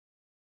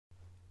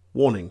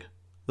Warning: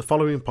 the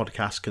following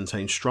podcast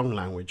contains strong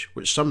language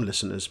which some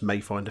listeners may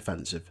find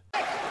offensive.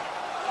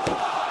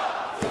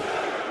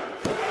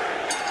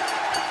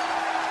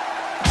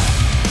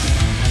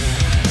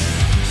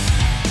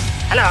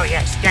 Hello,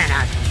 yes, Dan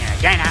Housen here.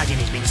 Dan Housen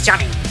has been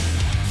summoned,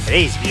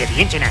 raised via the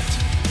internet,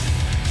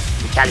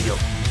 to tell you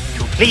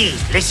to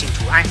please listen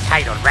to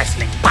Untitled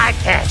Wrestling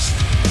Podcast.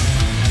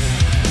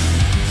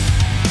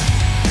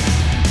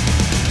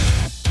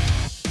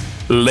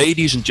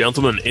 Ladies and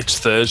gentlemen, it's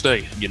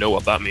Thursday. You know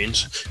what that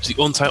means. It's the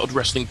Untitled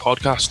Wrestling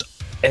Podcast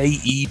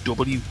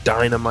AEW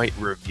Dynamite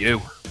Review.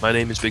 My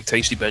name is Big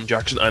Tasty Ben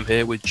Jackson. I'm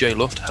here with Jay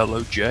Luft.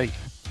 Hello, Jay.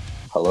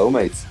 Hello,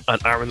 mate.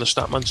 And Aaron the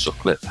Statman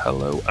Sutcliffe.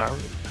 Hello,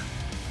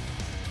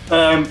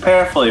 Aaron.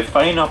 Perfectly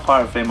fine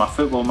apart from my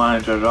football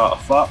manager right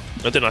fuck.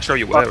 I didn't ask how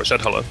you were. I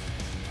said hello.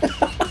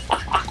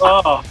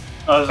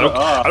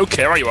 I don't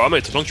care how you are,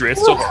 mate. As long as you're here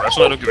to talk about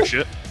wrestling, I don't give a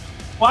shit.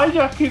 Why do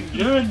I keep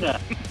doing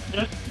that?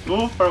 Just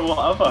go for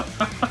whatever.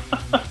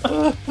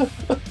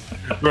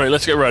 Right,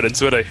 let's get right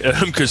into it,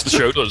 because the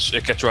show does.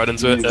 It gets right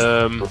into it.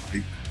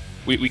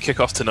 We kick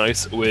off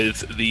tonight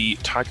with the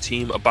tag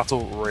team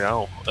battle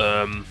royale.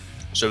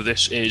 So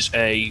this is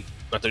I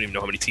don't even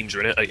know how many teams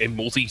are in it. A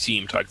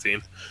multi-team tag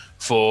team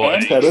for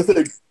 10, I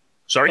think.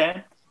 Sorry,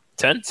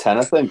 10. 10,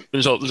 I think.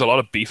 There's a lot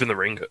of beef in the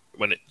ring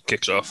when it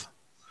kicks off.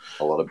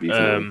 A lot of beef. In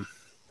the ring.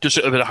 Just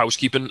a bit of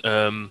housekeeping.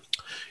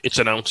 It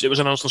was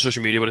announced on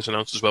social media, but it's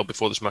announced as well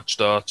before this match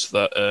starts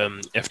that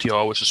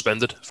FTR was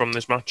suspended from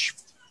this match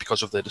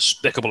because of their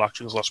despicable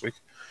actions last week,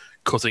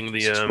 cutting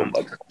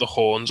the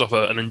horns off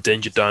an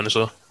endangered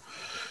dinosaur.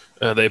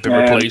 They've been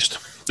replaced.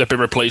 They've been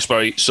replaced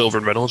by Silver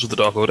and Reynolds of the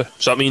Dark Order.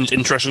 So that means,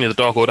 interestingly, the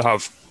Dark Order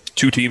have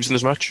 2 teams in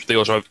this match. They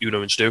also have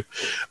Uno and Stu,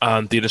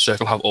 and the Inner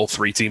Circle have all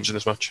 3 teams in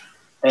this match.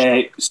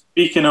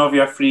 Speaking of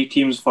your 3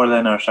 teams for the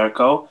Inner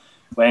Circle,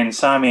 when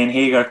Sammy and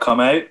Hager come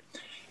out,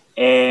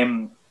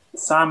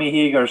 Sammy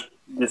Hager's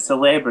the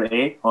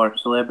celebrity,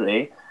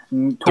 totally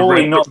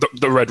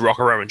the Red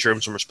Rocker, Aaron, show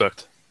him some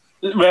respect.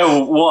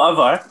 Well,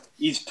 whatever.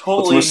 He's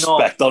totally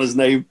respect on his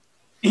name.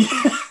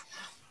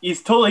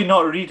 He's totally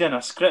not reading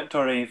a script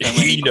or anything.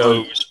 He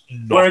knows.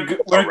 We're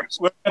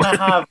gonna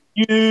have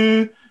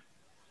new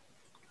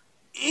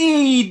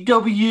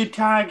AEW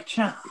tag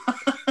champs.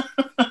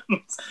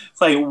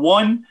 It's like,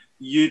 1,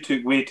 you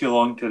took way too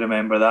long to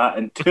remember that,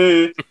 and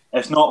 2,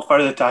 it's not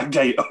for the tag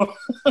title.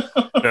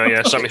 No,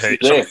 yeah, Sammy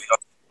hates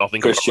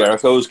nothing. Chris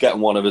Jericho's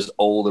getting one of his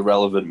old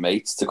irrelevant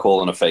mates to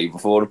call in a favour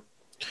for him.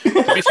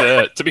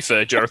 To be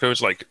fair,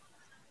 Jericho's like,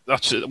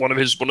 that's one of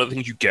the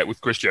things you get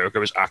with Chris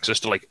Jericho is access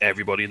to like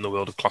everybody in the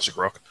world of classic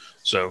rock.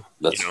 So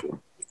that's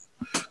true.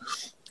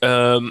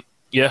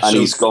 Yeah, and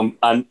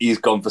he's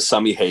gone for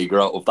Sammy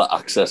Hager out of that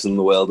access in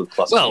the world of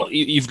classic rock. Well,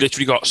 you've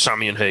literally got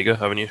Sammy and Hager,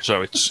 haven't you?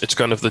 So it's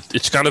kind of I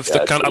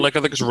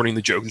think it's running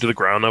the joke into the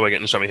ground now by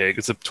getting Sammy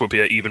Hager to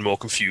appear even more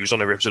confused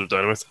on every episode of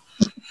Dynamite.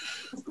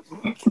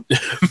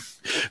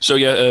 So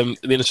yeah, the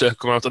Inner Circle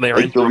come out and they are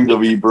in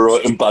WWE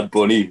brought in Bad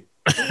Bunny.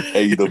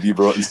 AEW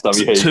brought in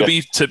Sammy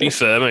Hager. To be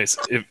fair, mate,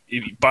 if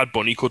Bad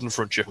Bunny couldn't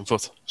front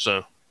Chickenfoot,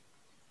 so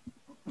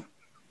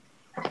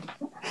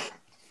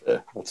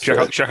check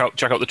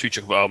out the 2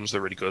 Chickenfoot albums.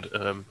 They're really good.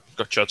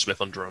 Got Chad Smith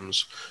on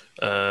drums.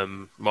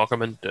 Mark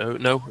Mendoza.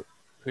 No,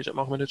 who's it?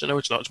 Mark Mendoza? No,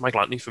 it's not. It's Mike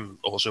Lantney from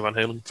Van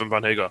Halen, from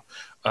Van Hagar,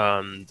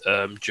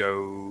 and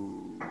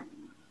Joe,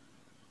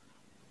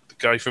 the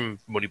guy from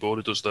Moneyball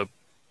who does the.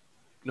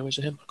 No, is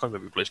it him? I can't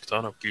remember who plays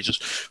guitar now.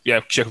 Jesus.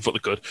 Yeah, Chickenfoot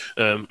look good.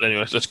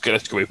 Anyway, let's go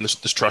away from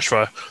this trash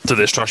fire to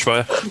this trash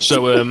fire.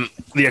 So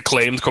the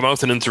Acclaimed come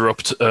out and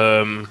interrupt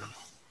the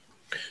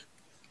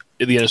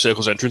Inner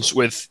Circle's entrance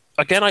with,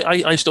 again,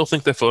 I still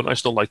think they're fun. I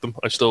still like them.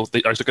 I still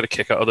get a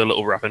kick out of their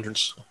little rap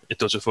entrance. It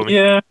does it for me.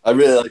 Yeah. I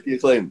really like the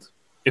Acclaimed.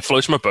 It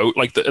floats my boat.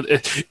 Like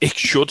it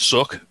should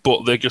suck,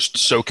 but they're just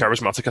so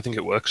charismatic. I think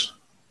it works.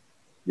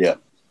 Yeah.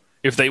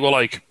 If they were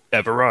like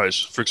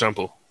Everrise, for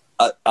example.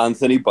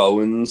 Anthony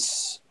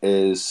Bowens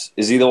is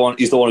he the one?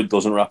 He's the one who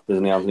doesn't rap,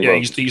 isn't he? Anthony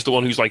Bowens? He's the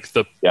one who's like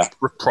the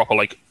proper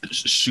like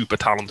super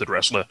talented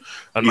wrestler.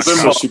 And he's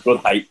such a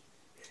good hype.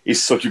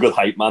 He's such a good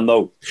hype man,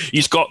 though.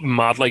 He's got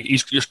mad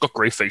he's just got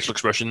great facial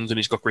expressions and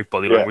he's got great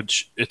body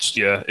language. It's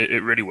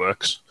it really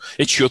works.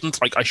 It shouldn't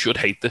I should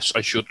hate this.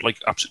 I should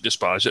absolutely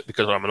despise it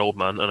because I'm an old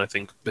man and I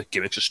think the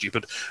gimmicks are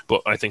stupid.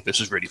 But I think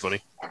this is really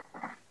funny.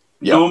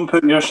 Yep. Don't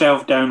put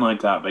yourself down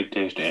like that, Big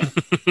Tasty.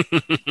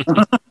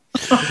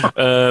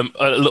 A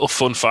little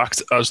fun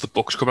fact as the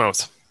Bucks come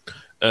out.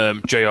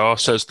 JR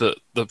says that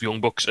the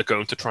Young Bucks are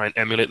going to try and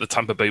emulate the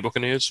Tampa Bay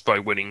Buccaneers by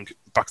winning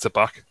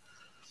back-to-back.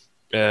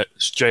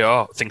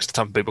 JR thinks the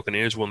Tampa Bay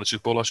Buccaneers won the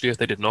Super Bowl last year.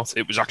 They did not.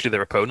 It was actually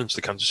their opponents,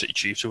 the Kansas City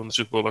Chiefs, who won the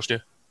Super Bowl last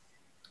year.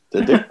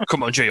 Did they?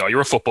 Come on, JR,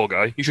 you're a football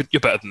guy. You're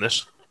better than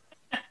this.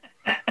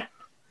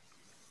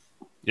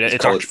 Yeah, it's a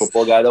college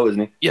football guy, though,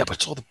 isn't he? Yeah, but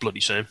it's all the bloody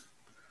same.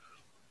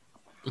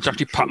 It's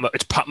actually Pat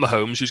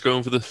Mahomes who's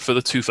going for the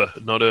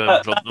twofer, not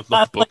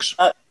the Bucks.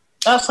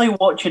 That's like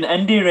watching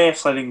indie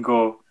wrestling and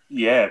go,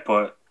 yeah,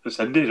 but it's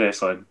indie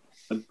wrestling.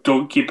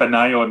 Don't keep an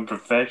eye on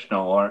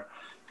professional or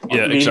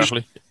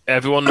exactly.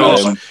 Everyone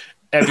knows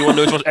Everyone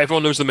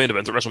knows the main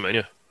event at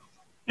WrestleMania.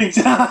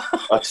 Exactly.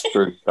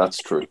 That's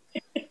true.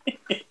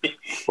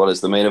 What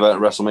is the main event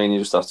at WrestleMania?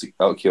 Just out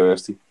of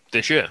curiosity.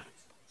 This year?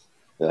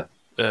 Yeah.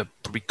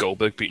 Probably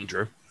Goldberg beating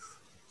Drew.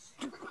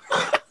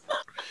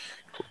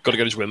 Got to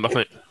get his win back,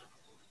 mate.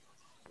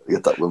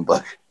 Get that win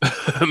back.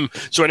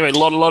 So anyway, a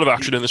lot of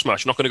action in this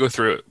match. Not going to go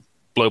through it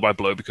blow by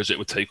blow because it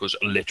would take us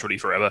literally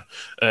forever.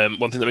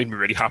 One thing that made me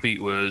really happy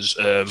was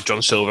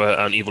John Silver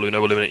and Evil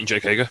Uno eliminating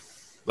Jake Hager.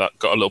 That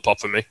got a little pop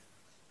for me.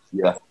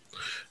 Yeah.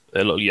 A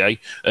little yay.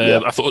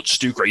 I thought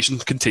Stu Grayson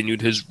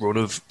continued his run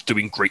of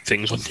doing great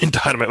things in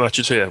Dynamite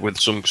matches here with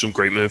some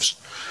great moves.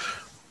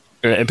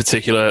 In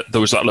particular,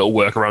 there was that little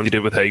workaround he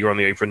did with Hager on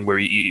the apron where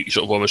he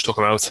sort of almost took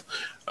him out,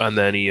 and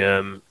then he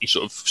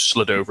sort of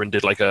slid over and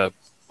did like a.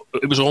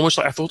 It was almost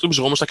like I thought it was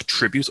almost like a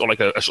tribute or like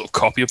a sort of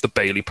copy of the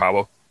Bayley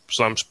powerbomb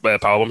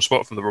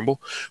spot from the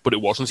Rumble, but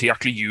it wasn't. He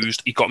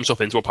got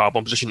himself into a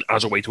powerbomb position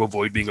as a way to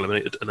avoid being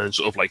eliminated, and then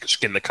sort of like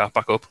skin the cat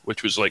back up,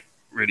 which was like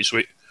really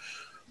sweet.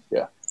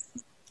 Yeah.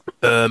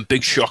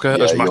 Big shocker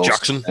as Matt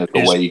Jackson.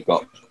 Way he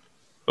got.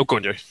 Oh, go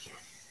on, Joey.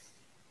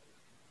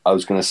 I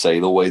was going to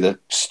say the way that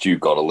Stu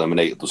got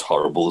eliminated was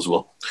horrible as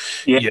well.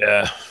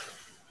 Yeah.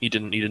 He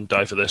didn't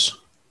die for this.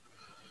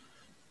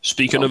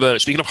 Speaking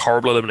of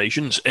horrible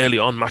eliminations, early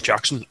on, Matt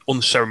Jackson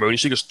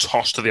unceremoniously gets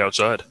tossed to the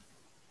outside.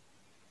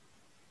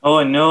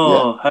 Oh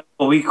no! Yeah. How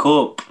will we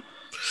cope?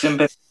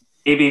 Sympathy,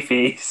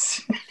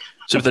 babyface.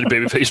 Sympathy,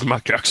 babyface,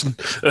 Matt Jackson.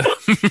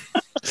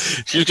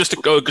 Just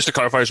to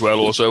clarify as well.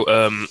 Also,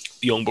 the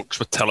Young Bucks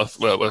were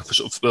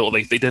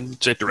they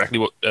didn't say it directly,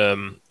 but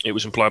it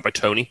was implied by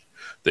Tony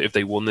that if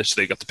they won this,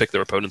 they got to pick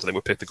their opponent and they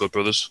would pick the Good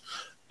Brothers.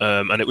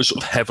 And it was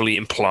sort of heavily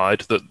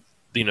implied that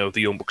the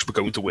Young Bucks were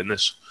going to win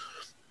this.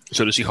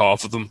 So to see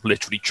half of them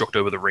literally chucked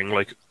over the ring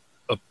like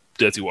a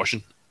dirty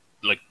washing,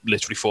 like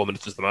literally 4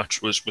 minutes into the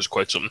match was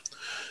quite something.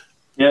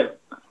 Yeah.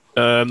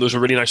 There was a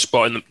really nice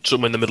spot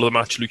somewhere in the middle of the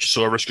match.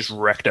 Luchasaurus just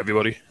wrecked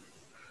everybody.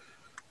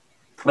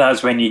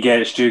 That's when you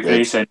get Stu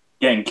Grayson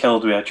getting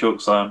killed with a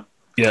chokeslam.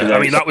 Yeah, I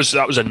mean that was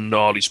a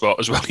gnarly spot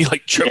as well. He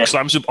like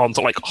chokeslams him onto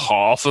like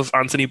half of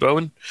Anthony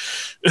Bowen.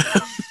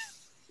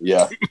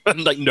 Yeah,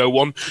 and like no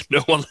one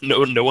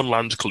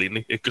lands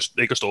cleanly.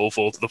 They just all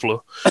fall to the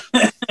floor.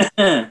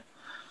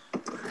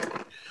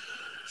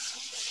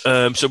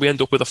 So we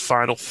end up with a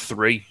final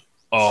three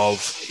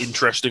of,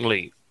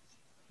 interestingly,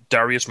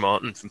 Darius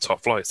Martin from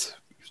Top Flight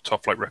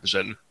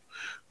representing,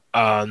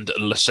 and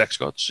Les Sex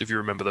Gods, if you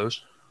remember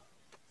those.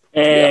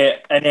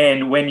 And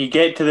then when you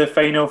get to the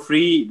final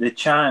three, the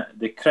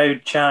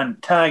crowd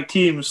chant, "Tag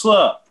team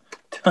slut,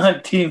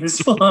 tag team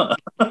slut."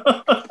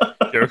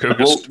 Jericho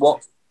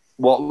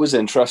what was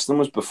interesting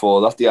was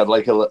before that they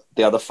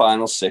had a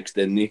final six,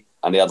 didn't they?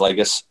 And they had like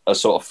a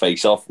sort of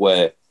face off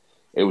where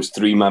it was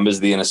three members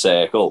of the Inner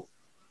Circle: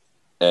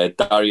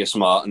 Darius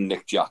Martin,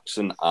 Nick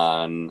Jackson,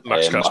 and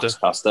Max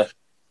Caster.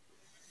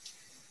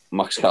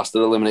 Max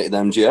Caster eliminated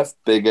MJF.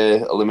 Big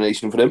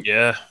elimination for him.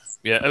 Yeah.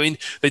 I mean,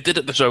 they did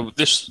it. So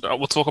this,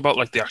 we'll talk about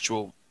like the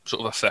actual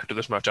sort of effect of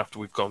this match after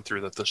we've gone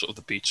through the sort of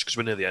the beats, because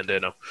we're near the end here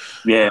now.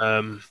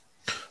 Yeah.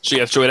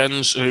 So it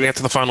ends. We get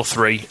to the final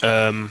three.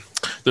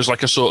 There's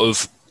like a sort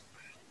of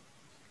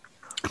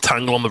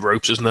tangle on the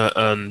ropes, isn't there?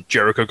 And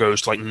Jericho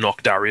goes to like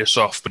knock Darius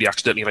off, but he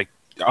accidentally like,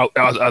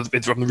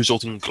 from the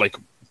resulting like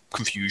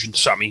confusion,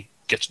 Sammy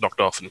gets knocked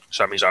off and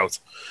Sammy's out.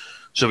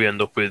 So we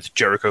end up with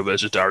Jericho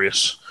versus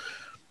Darius.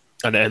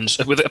 And it ends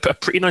with a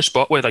pretty nice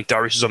spot where like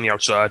Darius is on the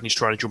outside and he's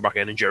trying to jump back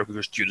in, and Jericho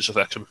just Judas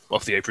effects him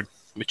off the apron,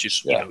 which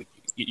is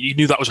you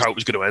knew that was how it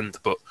was going to end.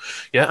 But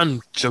yeah,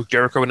 and so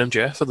Jericho and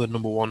MJF are the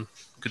number one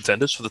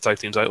contenders for the tag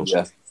team titles.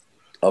 Yeah,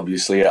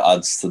 obviously it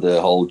adds to the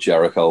whole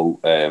Jericho,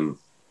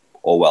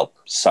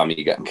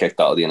 Sammy getting kicked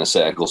out of the Inner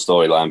Circle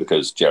storyline,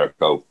 because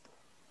Jericho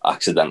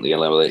accidentally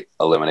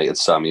eliminated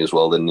Sammy as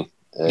well, didn't he?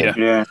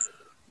 Yeah.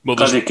 Well,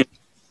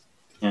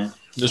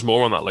 there's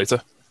more on that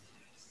later.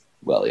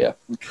 Well, yeah,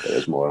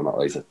 there's more on that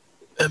later.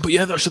 But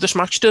yeah, so this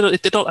match I think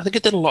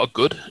it did a lot of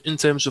good in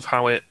terms of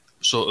how it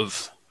sort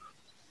of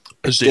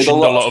positioned a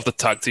lot of the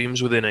tag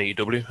teams within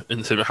AEW,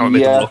 in terms of how it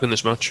made them look in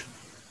this match.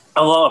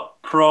 A lot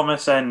of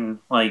promising,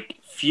 like,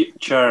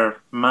 future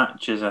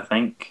matches, I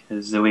think,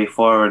 is the way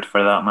forward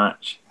for that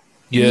match.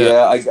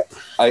 Yeah,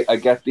 I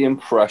get the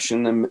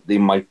impression that they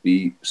might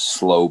be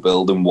slow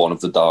building one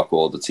of the Dark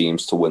Order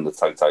teams to win the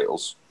tag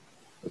titles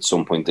at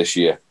some point this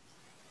year.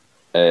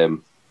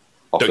 Don't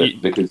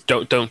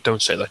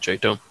say that, Jay.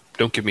 Don't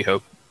give me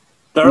hope.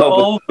 They're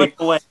all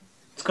going.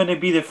 It's going to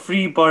be the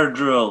free bird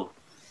rule.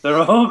 They're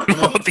all going.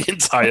 The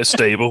entire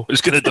stable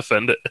is going to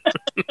defend it.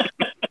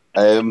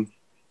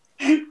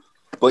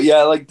 But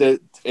yeah, like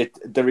the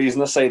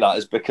reason I say that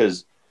is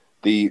because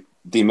they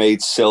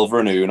made Silver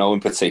and Uno in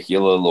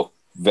particular look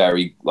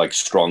very like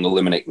strong,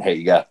 eliminating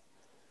Hager.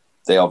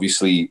 They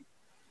obviously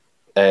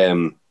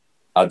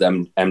had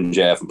them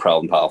MJF and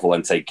Proud and Powerful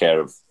and take care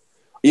of.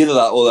 Either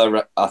that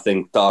or I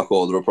think Dark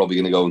Order are probably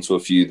going to go into a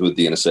feud with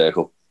the Inner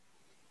Circle,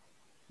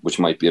 which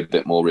might be a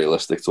bit more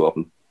realistic to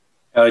happen.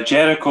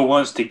 Jericho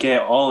wants to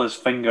get all his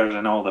fingers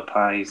in all the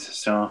pies,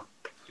 so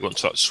He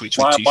wants that sweet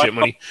Why- T-shirt why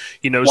money.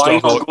 He knows Why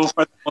Dark not Order. go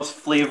for the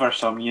most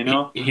flavoursome, you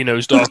know? He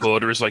knows Dark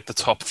Order is like the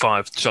top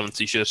 5 selling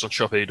T-shirts on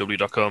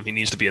shopaw.com. He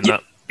needs to be in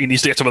that. He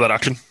needs to get some of that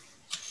action.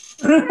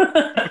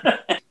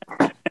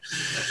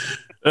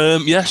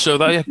 So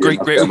that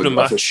great opening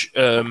match.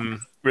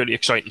 Really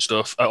exciting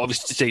stuff.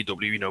 Obviously, it's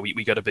AEW. You know,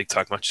 we get a big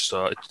tag match to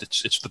start.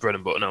 It's the bread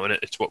and butter now, isn't it?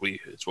 It's what we've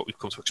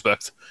come to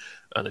expect,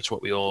 and it's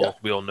what we all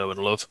know and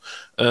love.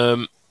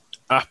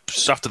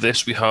 After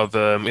this, we have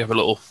a nice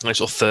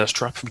little thirst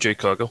trap from Jade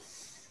Cargill.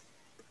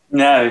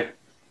 Now,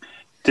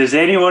 does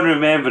anyone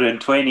remember in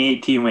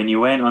 2018 when you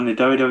went on the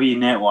WWE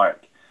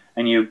Network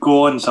and you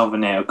go on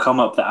something and it'll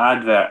come up the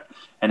advert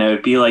and it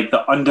would be like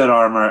the Under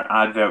Armour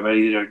advert where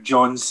either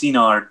John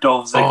Cena or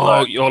Dolph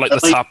Ziggler. Or like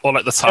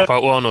the tap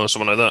out one or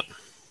something like that.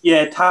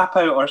 Yeah, Tap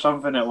Out or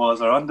something it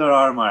was, or Under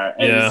Armour.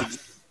 Yeah.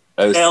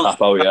 It was Tap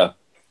Out, yeah.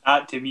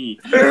 That to me.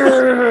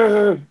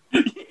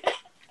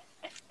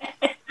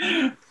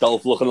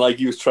 Dolph looking like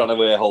he was trying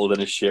to hold in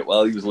his shit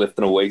while he was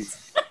lifting a weight.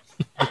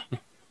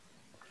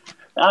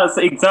 That's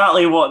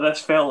exactly what this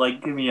felt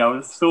like to me. I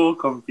was so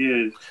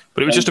confused.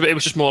 But it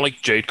was just more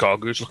like Jade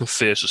Cargill, who's looking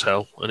fierce as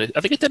hell, and I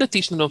think it did a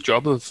decent enough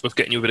job of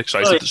getting you a bit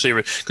excited to see her,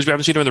 because we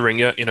haven't seen her in the ring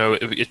yet. You know,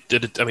 it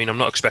did. I mean, I'm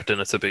not expecting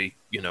it to be,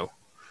 you know,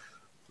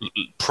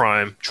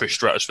 prime Trish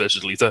Stratus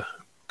versus Lita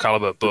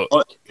caliber, but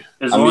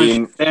I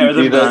mean,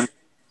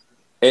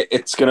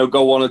 it's going to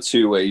go one or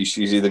two ways.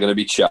 She's either going to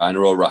be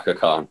China or Raka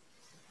Khan.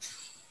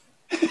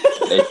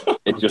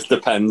 It just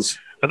depends.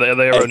 They are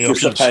only options.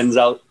 It just depends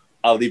how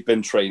they've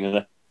been training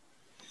her.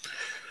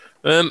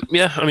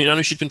 Yeah, I mean, I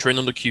know she's been trained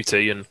under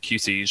QT, and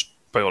QT's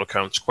by all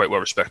accounts quite well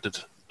respected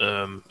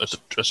as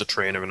a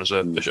trainer and as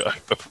a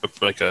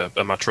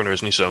match runner,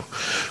 isn't he? So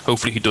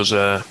hopefully he does.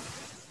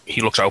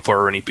 He looks out for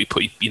her and he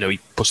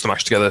puts the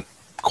match together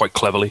quite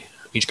cleverly.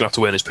 He's gonna have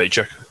to earn his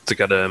paycheck to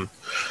get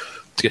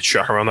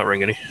Shaq around that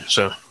ring, isn't he?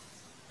 So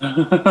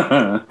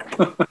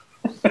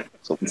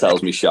something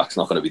tells me Shaq's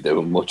not going to be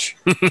doing much.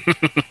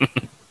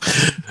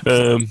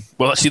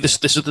 Well, see, this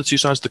is the two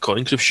sides of the coin.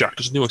 Because if Shaq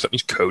doesn't do much, that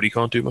means Cody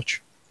can't do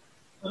much.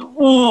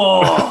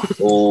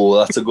 Oh,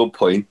 that's a good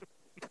point.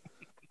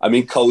 I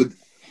mean,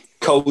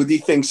 Cody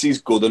thinks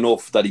he's good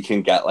enough that he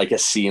can get like a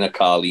Cena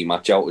Carly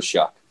match out of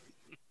Shaq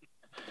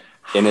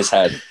in his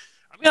head.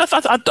 I mean,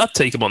 I'd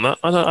take him on that.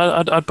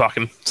 I'd back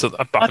him to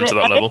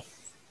that level.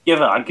 Give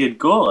it a good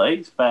go,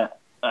 like, but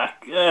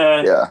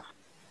yeah,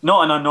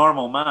 not in a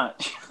normal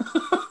match.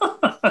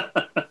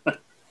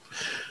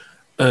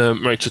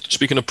 Right. So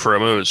speaking of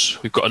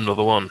promos, we've got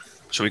another one.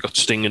 So we've got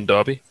Sting and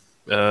Darby,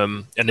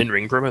 an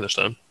in-ring promo this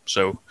time.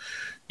 So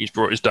he's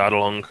brought his dad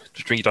along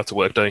to bring his dad to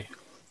work day.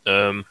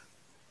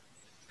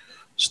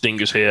 Sting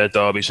is here,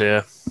 Darby's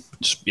here.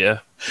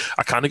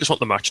 I kind of just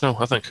want the match now,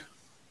 I think.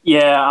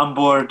 Yeah, I'm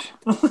bored.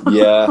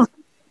 Yeah,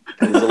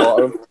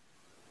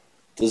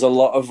 there's a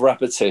lot of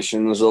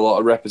repetition. There's a lot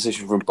of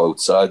repetition from both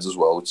sides as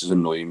well, which is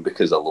annoying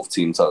because I love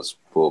Team Taz.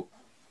 But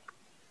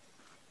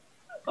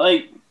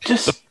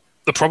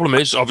the problem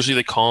is, obviously,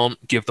 they can't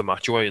give the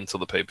match away until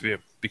the pay-per-view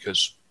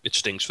because it's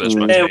Sting's first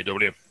match in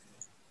AEW.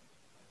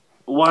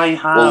 Why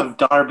have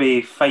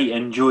Darby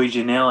fighting Joey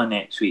Janela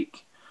next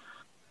week?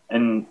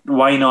 And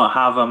why not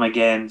have him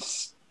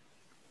against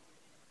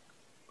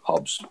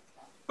Hobbs,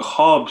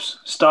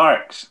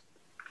 Starks,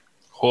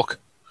 Hook.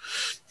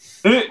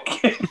 Have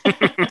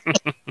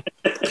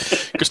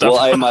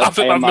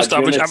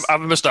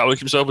him establish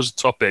himself as a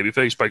top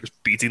babyface by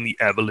just beating the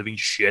ever-living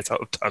shit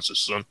out of Taz's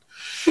son.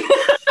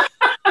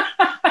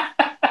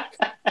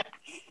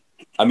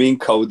 I mean,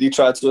 Cody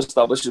tried to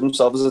establish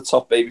himself as a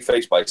top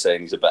babyface by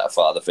saying he's a better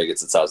father figure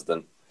to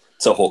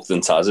Hook than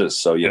Taz is.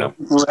 So, you know.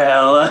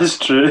 Well, that's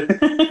true.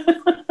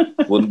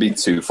 Wouldn't be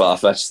too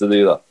far-fetched to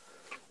do that.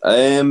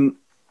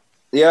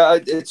 Yeah,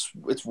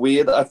 it's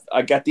weird.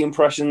 I get the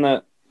impression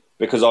that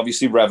because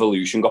obviously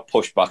Revolution got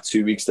pushed back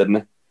 2 weeks, didn't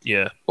it?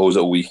 Yeah. Or was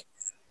it a week?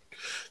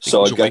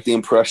 So I get the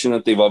impression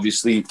that they've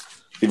obviously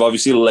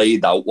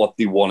laid out what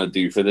they want to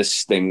do for this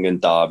Sting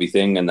and Darby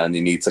thing, and then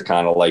they need to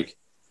kind of like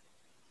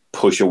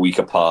push a week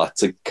apart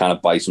to kind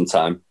of buy some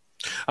time.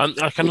 And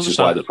I can which understand is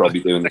why they're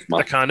probably doing this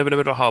match. They're kind of in a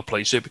bit of a hard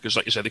place here because,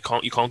 like you said, you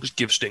can't just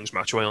give Sting's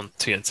match away on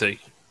TNT.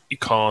 You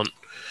can't.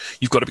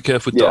 You've got to be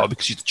careful with Darby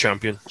because he's the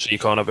champion, so you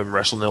can't have him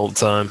wrestling all the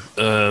time.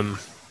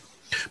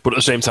 But at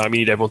the same time, you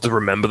need everyone to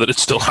remember that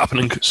it's still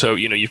happening. So,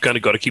 you know, you've kind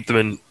of got to keep them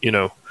in, you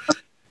know.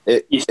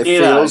 It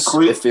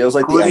feels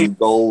like the end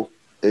goal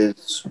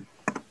is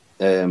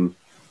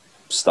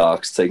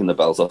Starks taking the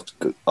belt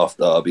off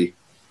Darby.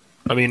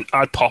 I mean,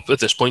 I'd pop at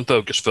this point,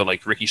 though, just for,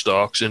 like, Ricky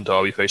Starks in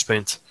Darby face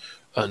paint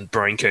and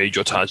Brian Cage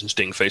or Taz and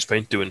Sting face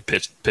paint doing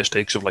piss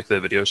takes of, like, their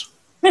videos.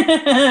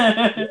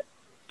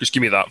 Just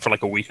give me that for,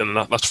 like, a week and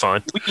that's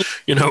fine.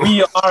 You know?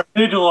 We are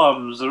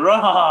hoodlums,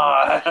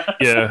 rah!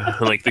 Yeah,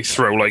 and, like, they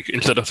throw, like,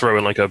 instead of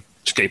throwing, like, a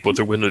skateboard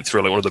through a window, they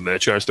throw, like, one of the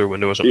merchandise through a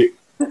window or something.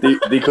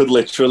 They could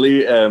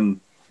literally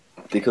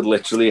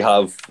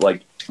have,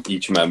 like,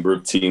 each member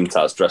of Team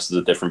Taz dressed as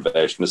a different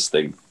version of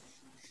Sting.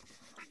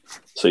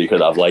 So you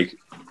could have, like...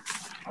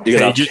 You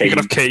could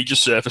have Cage as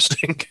Surfer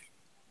Sting.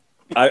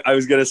 I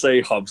was gonna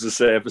say Hobbs'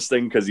 surface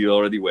thing because he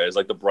already wears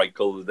like the bright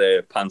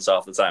coloured pants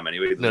half the time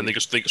anyway. And then they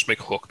just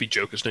make Hook be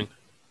Joker's thing.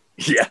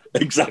 Yeah,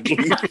 exactly.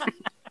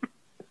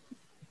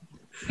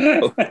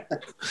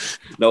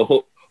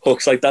 No,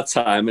 Hook's like that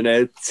time in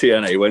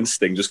TNA when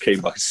Sting just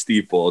came back as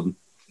Steve Borden.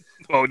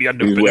 Oh, he had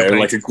no He was no wearing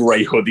paint. like a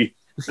grey hoodie.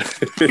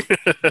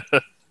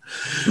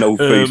 No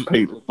face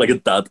paint, like a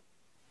dad.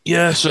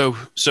 Yeah, so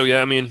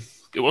yeah, I mean,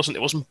 it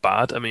wasn't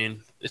bad. I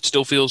mean, it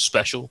still feels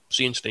special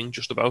seeing Sting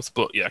just about,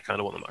 but yeah, I kind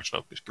of want the match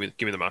now. Just give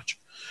me the match.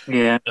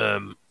 Yeah.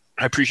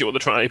 I appreciate what they're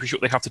trying. I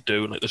appreciate what they have to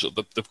do. Like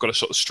they've got to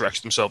sort of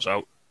stretch themselves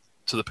out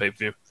to the pay per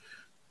view.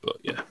 But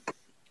yeah,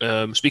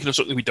 speaking of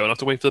something we don't have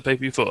to wait for the pay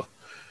per view for,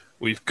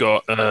 we've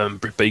got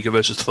Britt Baker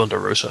versus Thunder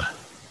Rosa.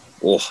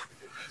 Oh,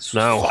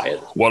 Now, fire.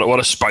 what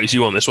a spicy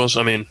one this was.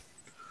 I mean,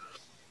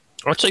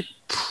 I'd say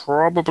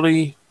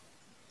probably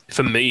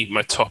for me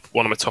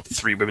one of my top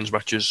 3 women's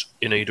matches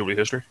in AEW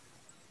history.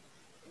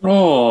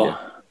 Oh,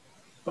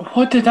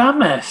 what did I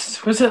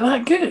miss? Was it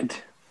that good?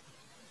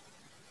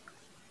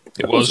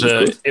 It was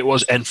good. it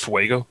was En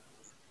Fuego.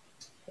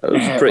 That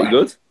was pretty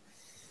good.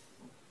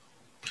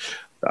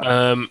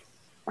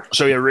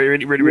 So yeah,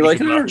 really like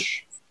good her?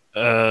 match.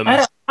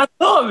 I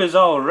thought it was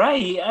all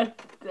right.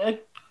 I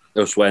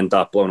Just went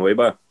that blown away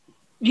by.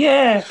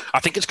 yeah.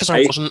 I think it's because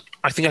I wasn't.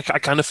 I think I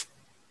kind of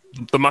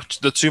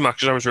the 2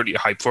 matches I was really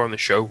hyped for on the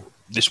show.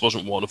 This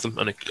wasn't one of them,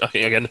 and I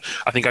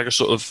think I just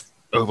sort of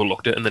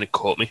overlooked it, and then it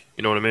caught me.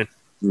 You know what I mean?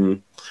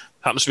 Mm.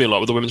 Happens to me a lot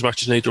with the women's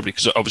matches in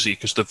AEW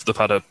because they've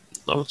had a,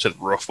 I won't say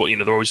rough, but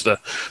they're always the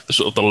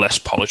sort of the less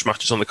polished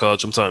matches on the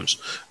card sometimes,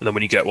 and then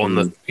when you get one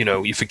that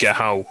you forget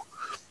how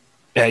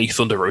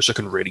Thunder Rosa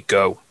can really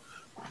go.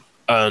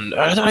 And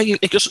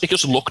it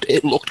just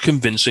looked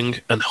convincing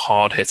and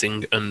hard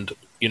hitting and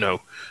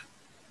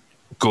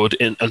good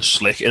and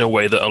slick in a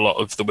way that a lot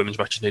of the women's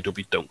matches in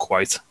AEW don't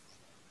quite.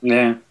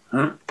 Yeah.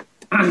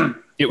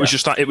 It was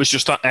just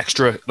that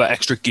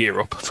extra gear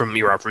up from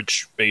your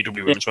average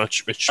AEW women's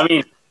match. Which I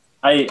mean,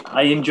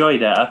 I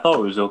enjoyed it. I thought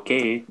it was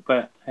okay,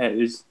 but it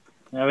was.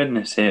 I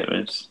wouldn't say it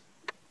was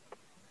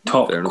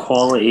top Fair enough.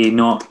 quality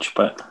notch,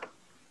 but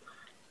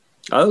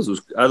I thought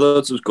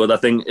it was good. I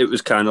think it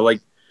was kind of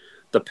like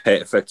the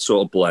perfect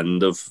sort of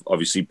blend of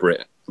obviously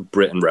Brit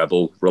and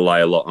Rebel rely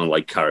a lot on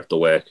like character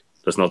work.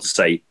 That's not to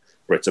say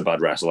Brit's a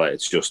bad wrestler.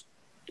 It's just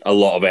a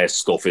lot of her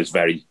stuff is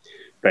very,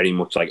 very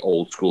much like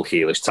old school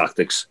heelish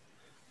tactics.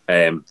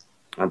 And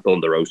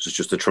Thunder Rosa is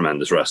just a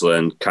tremendous wrestler,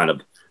 and kind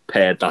of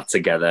paired that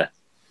together.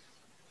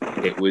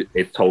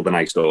 It told a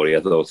nice story,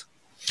 I thought.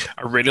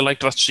 I really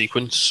liked that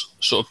sequence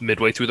sort of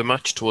midway through the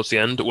match towards the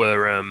end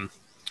where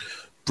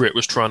Britt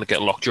was trying to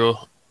get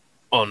lockjaw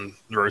on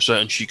Rosa,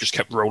 and she just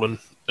kept rolling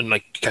and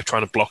like kept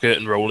trying to block it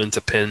and roll into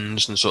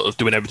pins and sort of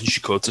doing everything she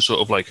could to sort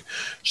of like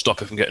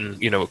stop it from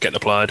getting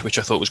applied, which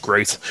I thought was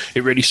great.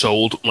 It really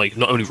sold like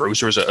not only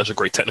Rosa as a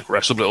great technical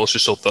wrestler, but it also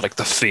sold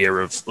the fear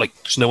of like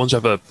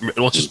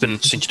once it's been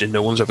cinched in,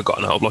 no one's ever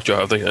gotten out of lockjaw,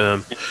 have they?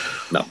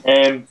 No.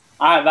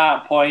 At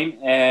that point,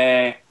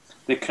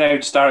 the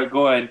crowd started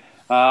going,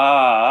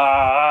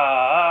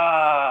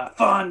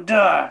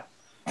 Thunder!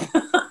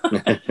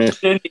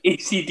 Then the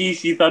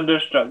AC/DC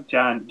Thunderstruck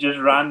chant just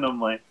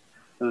randomly.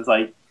 It was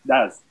like,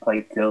 that's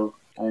quite cool.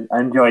 I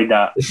enjoyed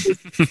that.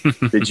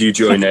 Did you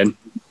join in?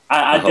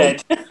 I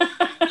did.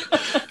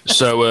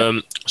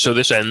 So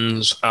this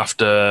ends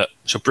after.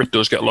 So Britt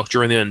does get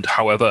lockjaw in the end.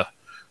 However,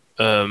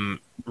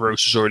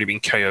 Rose has already been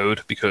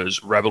KO'd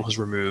because Rebel has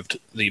removed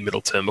the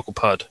middle turnbuckle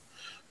pad.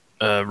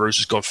 Rose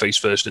has gone face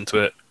first into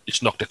it.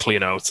 It's knocked her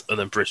clean out, and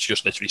then Britt's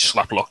just literally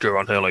slapped lockjaw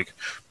on her like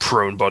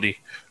prone body,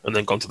 and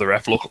then gone to the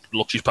ref. Look,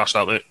 she's passed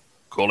out, mate.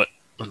 Call it,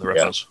 and the ref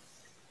has.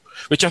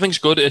 Which I think is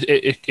good.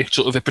 It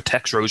sort of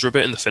protects Rosa a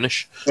bit in the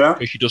finish. Yeah.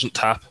 Because she doesn't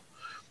tap.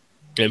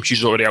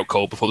 She's already out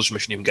cold before the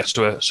submission even gets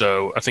to her.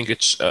 So I think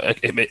it's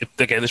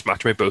again, this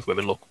match made both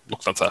women look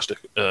fantastic.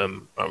 I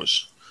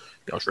was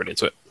really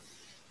into it.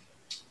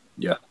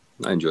 Yeah,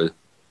 I enjoyed it.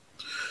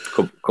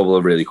 Couple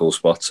of really cool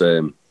spots.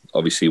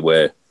 Obviously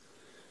where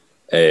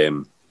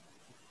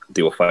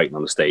they were fighting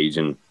on the stage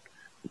and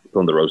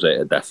Thunder Rosa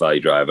hit a Death Valley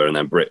driver, and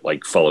then Britt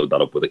like followed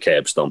that up with a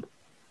curb stomp.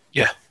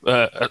 Yeah,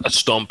 a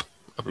stomp,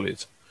 I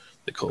believe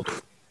they called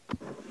it.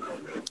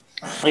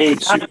 Hey,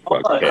 Super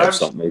curb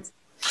stomp, mate.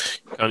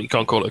 You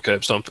can't call it a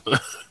curb stomp.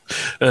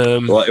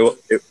 Well,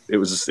 it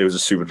was a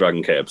Super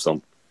Dragon curb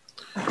stomp.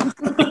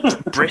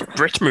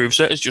 Britt's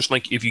moveset is just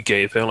like if you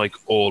gave her like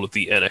all of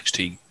the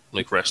NXT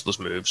like wrestlers'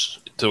 moves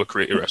to a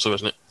creative wrestler,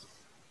 isn't it?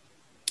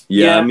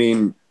 Yeah, Yeah. I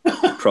mean,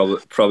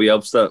 probably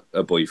helps that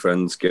her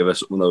boyfriends give her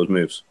some of those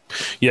moves.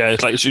 Yeah,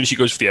 it's like as soon as she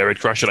goes for the air raid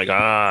crash, you're like,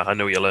 I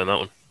know you learned that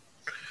one.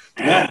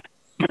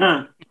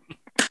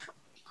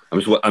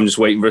 I'm just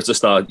waiting for it to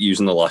start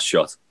using the last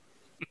shot.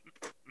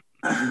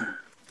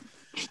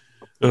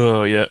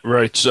 Oh yeah,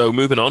 right. So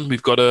moving on,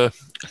 we've got a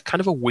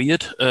kind of a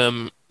weird.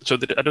 So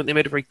they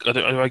made a very.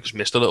 I just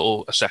missed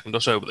a second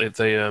or so, but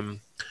they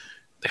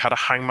had a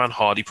Hangman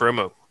Hardy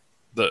promo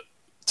that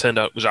turned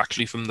out was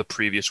actually from the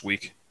previous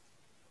week.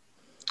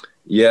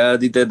 Yeah,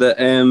 they did it.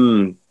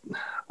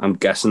 I'm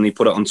guessing they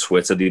put it on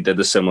Twitter. They did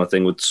a similar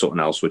thing with something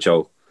else, which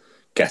I'll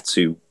get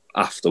to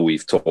after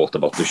we've talked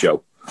about the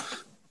show.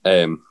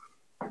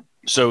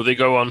 So they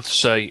go on to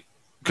say,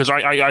 because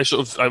I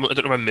don't know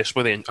if I missed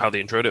how they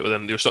introed it, but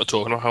then they were sort of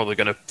talking about how they're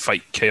going to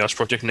fight Chaos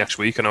Project next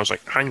week, and I was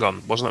like, hang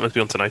on, wasn't that meant to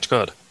be on tonight's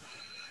card?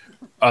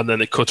 And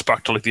then it cuts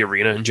back to like the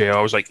arena, and JR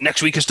was like,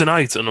 next week is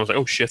tonight, and I was like,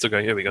 oh shit,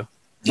 okay, here we go.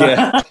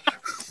 Yeah.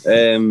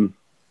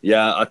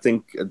 Yeah, I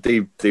think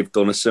they've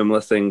done a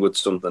similar thing with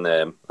something,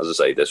 as I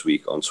say, this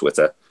week on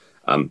Twitter.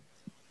 I'm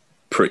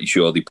pretty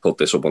sure they put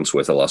this up on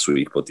Twitter last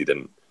week, but they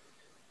didn't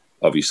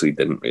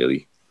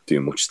really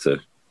do much to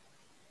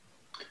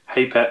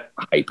hype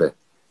it.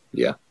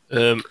 Yeah.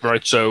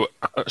 Right, so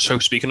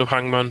speaking of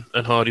Hangman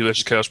and Hardy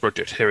versus Chaos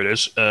Project, here it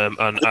is. And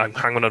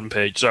Hangman Adam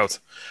Page is out,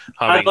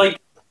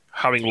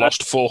 having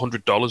lost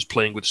 $400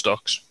 playing with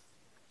stocks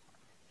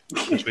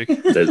this week. I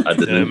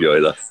didn't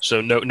enjoy that. So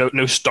no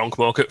stonk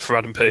market for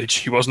Adam Page.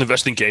 He wasn't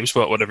investing in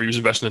GameSpot, whatever he was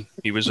investing in.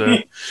 He was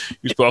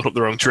barking up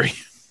the wrong tree.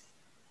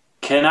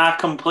 Can I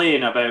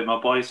complain about my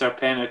boy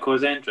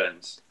Serpentico's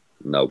entrance?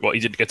 No. What,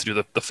 he didn't get to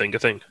do the finger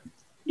thing?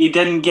 He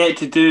didn't get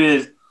to do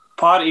his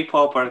party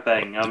popper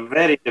thing. I'm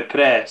very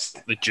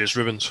depressed. The jizz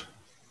ribbons.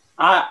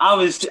 I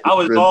was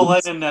all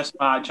in this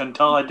match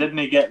until I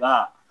didn't get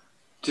that.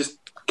 Just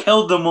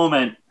killed the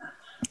moment.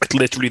 It's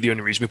literally the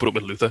only reason we put up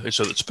with Luther is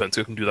so that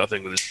Serpentico can do that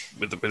thing with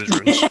his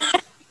runes.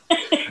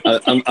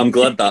 I'm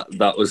glad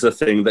that was the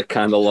thing that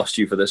kind of lost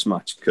you for this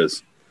match,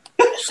 because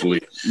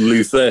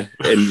Luther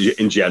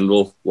in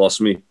general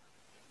lost me.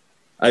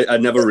 I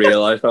never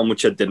realised how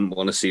much I didn't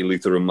want to see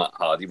Luther and Matt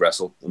Hardy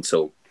wrestle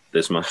until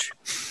this match.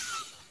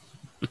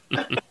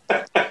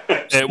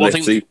 One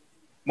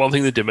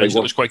thing they did mention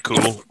that was quite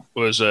cool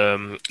was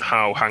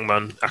how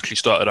Hangman actually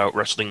started out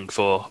wrestling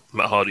for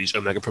Matt Hardy's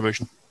Omega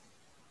promotion.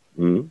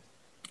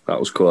 That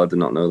was cool. I did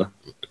not know that.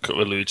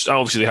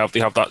 Obviously, they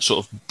have that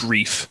sort of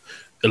brief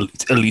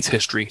elite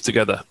history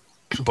together,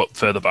 but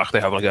further back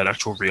they have like an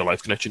actual real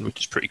life connection,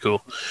 which is pretty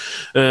cool.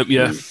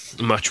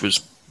 The match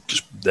was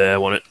just there,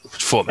 wasn't it?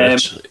 4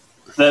 minutes.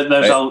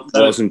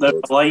 There's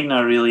a line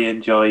I really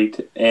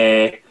enjoyed.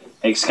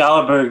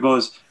 Excalibur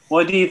goes,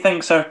 "What do you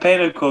think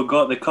Serpentico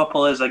got the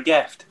couple as a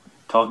gift?"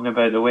 Talking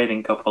about the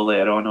wedding couple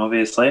later on,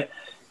 obviously.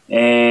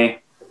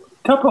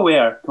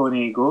 Tupperware,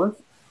 Tony goes.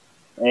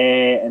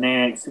 And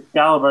then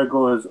Excalibur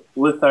goes,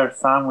 "Luther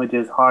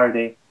sandwiches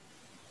Hardy."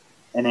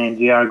 And then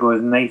JR goes,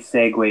 "Nice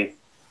segue."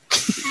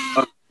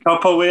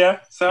 Tupperware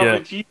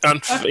sandwich. Yeah.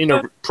 And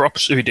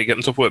props if you did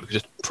get them Tupperware, because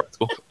it's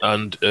practical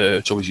and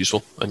it's always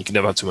useful, and you can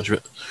never have too much of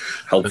it.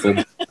 Helpful.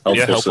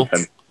 Helpful.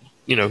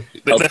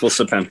 Helpful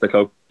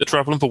Serpentico. They're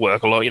traveling for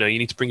work a lot. You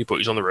need to bring your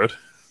buddies on the road.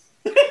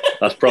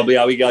 That's probably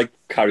how he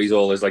carries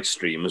all his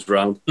streamers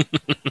around.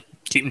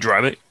 Keep them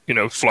dry, mate.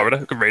 Florida,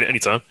 it can rain at any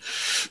time.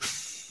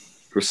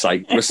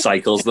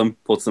 Recycles them,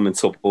 puts them in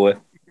Tupperware.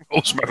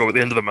 Also back over at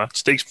the end of the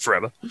match. Takes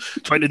forever.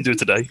 Try didn't do it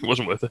today. It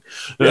wasn't worth it.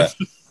 Yeah.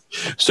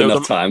 So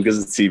enough time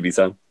because it's TV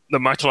time. The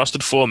match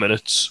lasted 4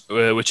 minutes,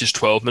 which is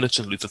 12 minutes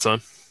in Luther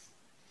time.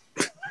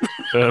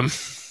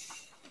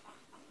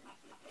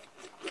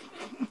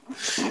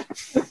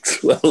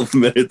 12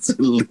 minutes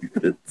in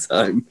Luther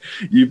time.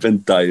 You've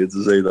been dying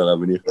to say that,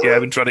 haven't you? Yeah,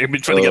 I've been trying to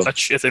get that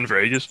shit in for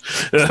ages.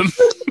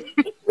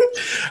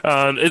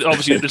 And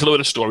obviously there's a little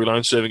bit of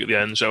storyline serving at the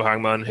end. So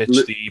Hangman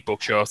hits the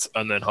buckshot,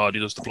 and then Hardy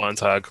does the blind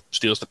tag,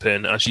 steals the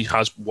pin, as he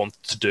has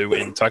wanted to do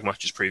in tag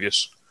matches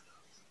previous.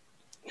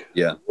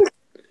 Yeah.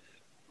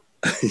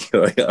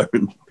 You're right,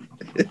 Aaron.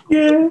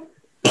 Yeah.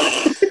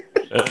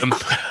 And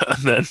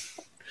then.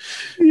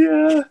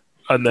 Yeah.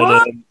 And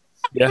then.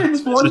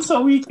 It's once a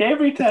week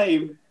every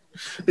time.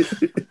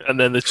 And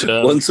then it's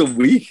once a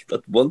week.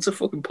 That's once a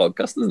fucking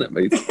podcast, isn't it,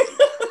 mate?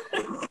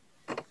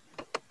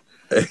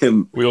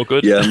 We all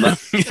good? Yeah,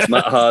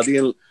 Matt Hardy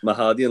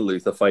and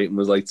Luther fighting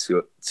was like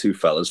two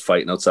fellas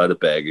fighting outside of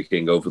Burger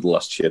King over the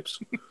last chips.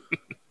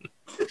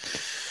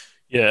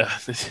 Yeah,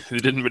 they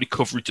didn't really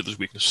cover each other's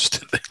weaknesses,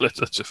 did they?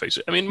 Let's face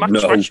it. I mean,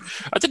 match,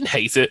 I didn't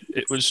hate it.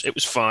 It was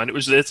fine. It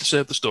was there to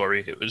serve the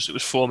story. It was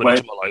 4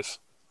 minutes of my life.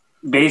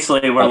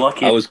 Basically, we're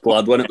lucky. I was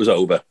glad when it was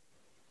over.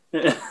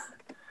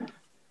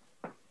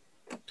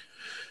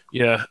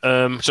 Yeah.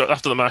 So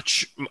after the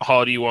match,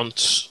 Hardy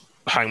wants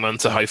Hangman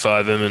to high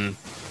five him, and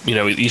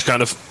he's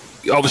kind of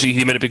obviously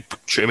he made a big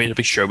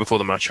show before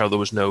the match. How there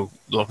was nothing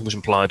was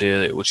implied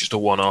here. It was just a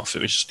one-off.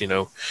 It was just they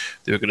were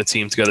going to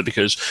team together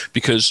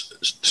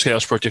because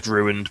Chaos Project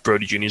ruined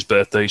Brody Jr.'s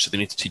birthday, so they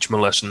need to teach him a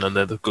lesson, and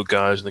they're the good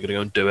guys, and they're going to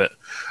go and do it.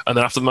 And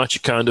then after the match,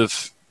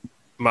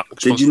 Matt.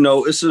 Did you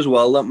notice as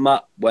well that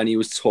Matt, when he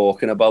was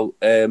talking about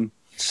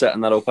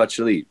setting that up,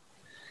 actually,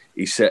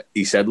 he said,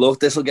 "Look,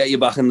 this will get you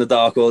back in the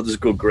Dark Order's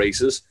good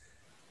graces."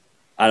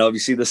 And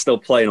obviously, they're still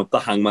playing up the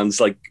Hangman's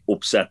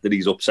upset that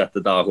he's upset the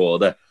Dark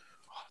Order.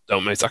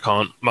 Don't, mate. I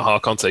can't. My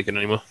heart can't take it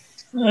anymore.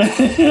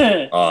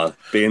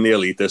 Being the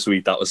Elite this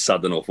week, that was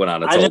sad enough when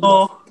Anna told me. I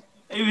know.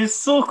 It was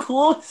so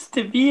close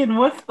to being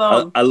with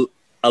them.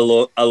 I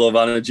love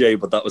Anna Jay,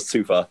 but that was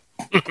too far.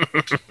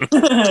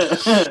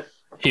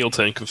 Heel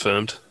turn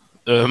confirmed.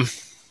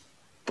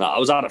 No, I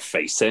was out of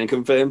face turn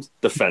confirmed,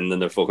 defending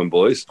the fucking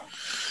boys.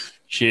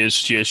 She is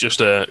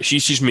just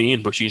she's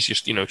mean, but she's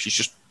just she's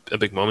just a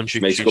big mum, and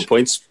she's good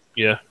points.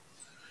 Yeah.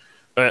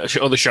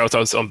 Other shout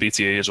outs on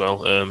BTE as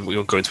well. We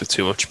won't go into it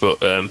too much, but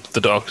the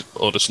Dark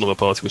Order Slumber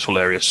Party was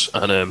hilarious,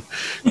 and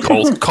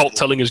Colt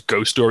telling his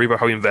ghost story about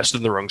how he invested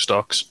in the wrong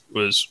stocks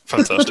was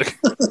fantastic.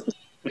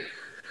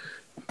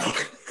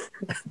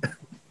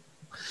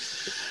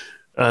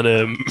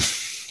 And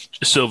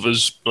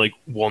Silver's like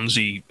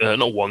onesie,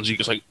 not onesie,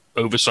 just like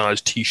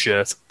oversized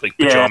T-shirt, like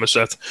pajama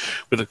set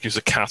with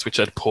a cat which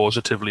said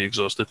 "positively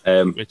exhausted,"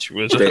 which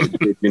was.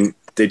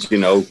 Did you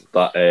know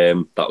that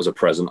that was a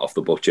present off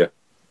the butcher?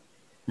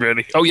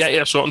 Really? Oh yeah,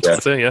 I saw it on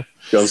Twitter. Yeah,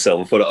 John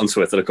Silver put it on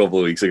Twitter a couple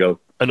of weeks ago.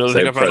 Another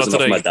thing I found out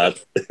today, my dad.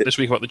 this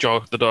week about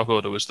the Dark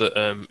Order was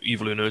that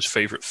Evil Uno's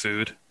favourite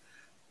food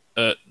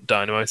at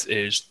Dynamite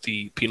is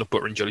the peanut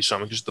butter and jelly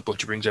sandwiches the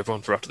butcher brings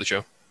everyone for after the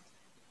show.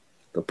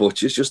 The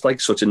butcher's just like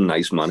such a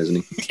nice man, isn't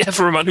he? Yeah,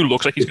 for a man who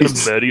looks like he's going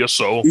to murder your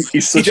soul.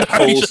 He's such a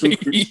wholesome.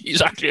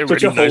 He's actually a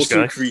such really a nice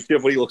wholesome guy. creature,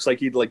 but he looks like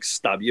he'd like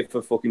stab you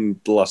for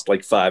fucking the last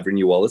like $5 in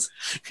your wallet.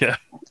 Yeah.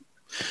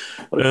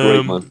 What a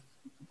great man.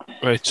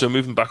 Right, so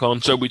moving back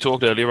on. So we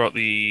talked earlier about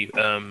the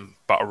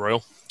Battle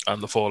Royal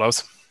and the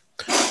Fallout.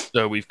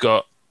 So we've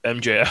got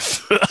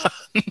MJF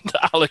and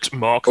Alex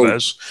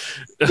Marquez.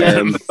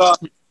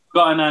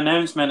 Got an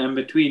announcement in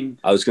between.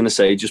 I was going to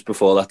say, just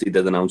before that, they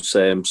did announce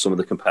some of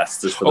the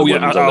competitors for the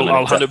women's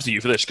I'll hand over to you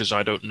for this because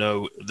I don't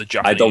know the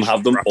Japanese. I don't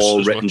have them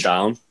all written much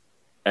down.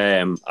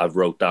 I've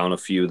wrote down a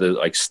few of the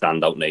like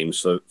standout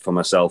names for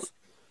myself.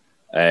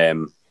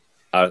 While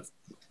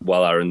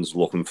Aaron's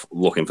looking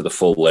for the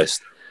full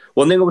list.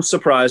 One thing that would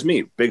surprise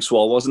me, Big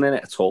Swole wasn't in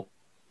it at all.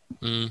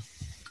 I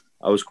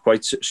was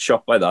quite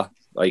shocked by that.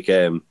 Like,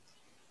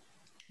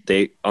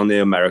 they on the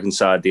American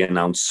side, they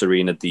announced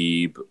Serena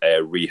Deeb,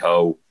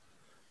 Riho,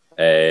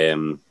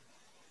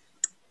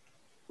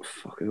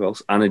 who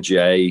else? Anna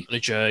Jay,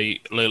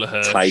 Layla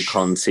Hirsch, Ty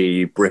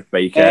Conti, Britt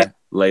Baker,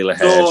 Layla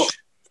Hirsch.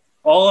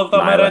 All of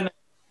them are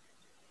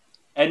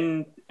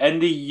in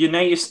the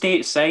United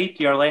States side,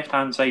 your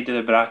left-hand side of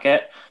the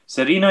bracket.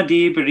 Serena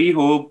Deeb,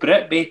 Riho,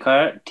 Britt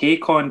Baker, Tay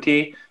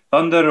Conti,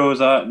 Thunder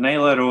Rosa,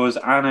 Nyla Rose,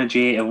 Anna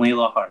Jay, and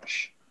Layla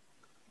Hirsch.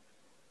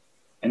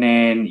 And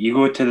then you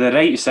go to the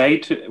right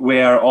side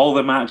where all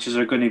the matches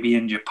are going to be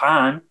in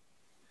Japan.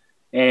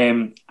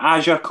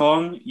 Aja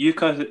Kong,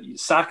 Yuka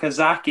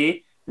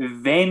Sakazaki,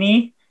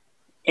 Veni,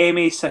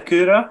 Emi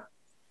Sakura,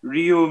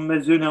 Ryo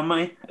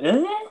Mizunami.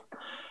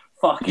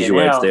 Fucking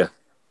hell.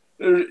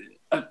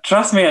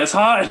 Trust me, it's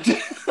hard.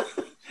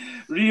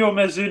 Ryo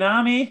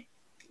Mizunami,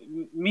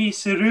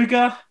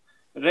 Misuruga,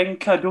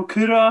 Rinka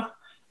Dokura,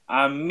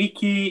 and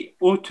Miki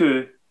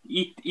Ito.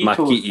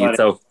 Maki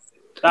Ito.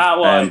 That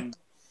one.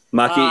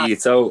 Maki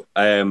Ito,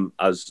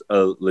 as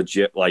a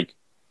legit like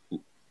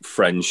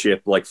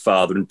friendship, like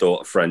father and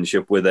daughter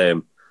friendship with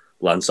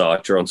Lance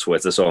Archer on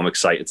Twitter. So I'm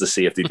excited to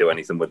see if they do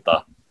anything with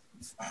that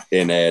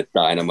in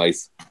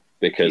Dynamite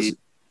because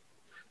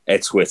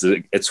it's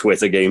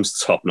Twitter game's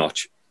top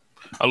notch.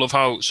 I love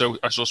how. So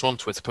I saw someone on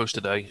Twitter post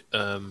today.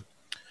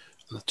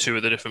 Two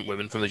of the different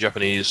women from the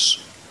Japanese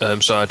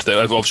side.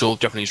 Obviously, all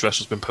Japanese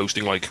wrestlers been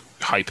posting like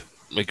hype,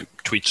 like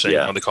tweets saying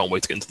how they can't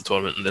wait to get into the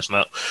tournament and this and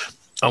that.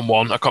 And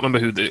one, I can't remember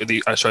who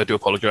I do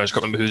apologise. I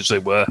can't remember who they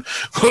were.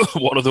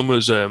 One of them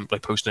was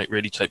like posting it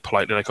really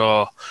politely, like,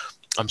 "Oh,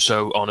 I'm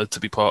so honoured to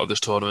be part of this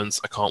tournament.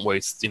 I can't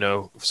wait,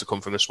 to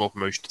come from this small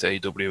promotion to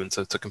AEW and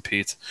to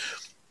compete."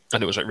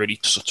 And it was like really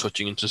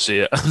touching to see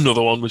it.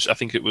 Another one was, I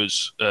think it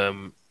was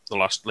the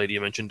last lady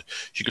you mentioned.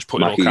 She just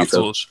put in all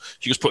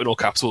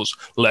capitals.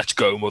 "Let's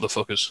go,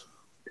 motherfuckers."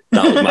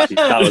 That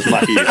was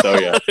Maki Ito,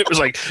 yeah. It was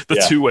like the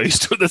two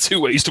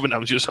ways to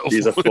announce yourself.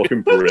 She's a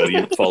fucking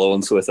brilliant follow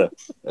on Twitter.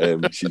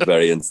 She's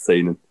very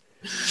entertaining.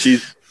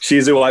 She's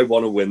who I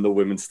want to win the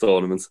women's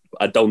tournament.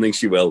 I don't think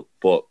she will,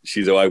 but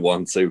she's who I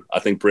want to. I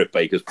think Britt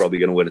Baker's probably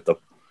going to win it though.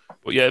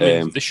 But yeah, I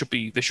mean, this should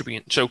be.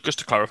 So just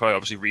to clarify,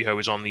 obviously Riho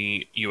is on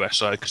the US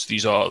side because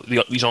these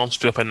aren't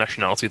split by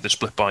nationality; they're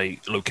split by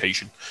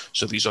location.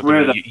 So these are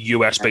going to be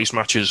US based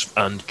matches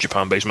and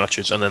Japan based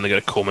matches, and then they're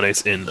going to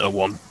culminate in a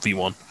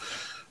 1v1.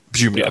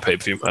 Presumably a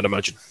pay-per-view, I'd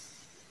imagine.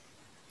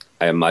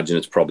 I imagine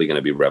it's probably going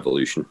to be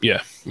Revolution.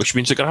 Yeah, which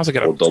means they're going to have to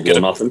get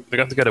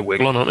a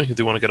wiggle on, aren't they? If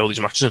they want to get all these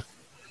matches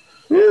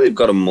in. Yeah, they've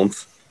got a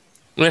month.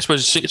 Well, I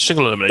suppose it's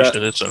single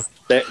elimination, isn't it? So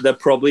they're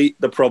probably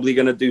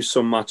going to do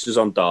some matches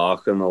on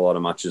Dark and a lot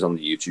of matches on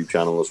the YouTube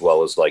channel as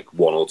well as like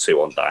 1 or 2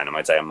 on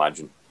Dynamite. I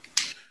imagine.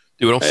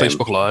 Do it on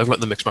Facebook Live, like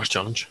the Mixed Match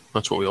Challenge.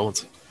 That's what we all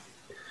want.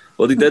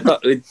 Well, they did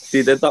that.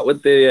 They did that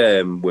with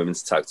the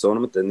women's tag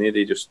tournament, didn't they?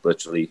 They just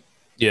literally.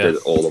 Did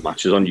all the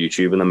matches on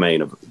YouTube and the main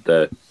of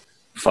the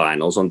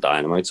finals on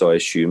Dynamite, so I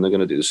assume they're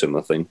going to do the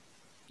similar thing.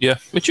 Yeah,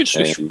 which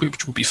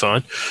would be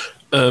fine.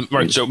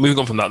 Right, so moving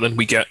on from that, then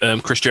we get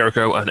Chris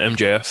Jericho and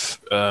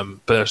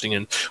MJF bursting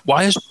in.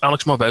 Why is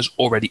Alex Marvez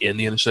already in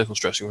the Inner Circle's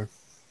dressing room?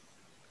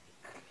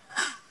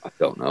 I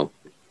don't know.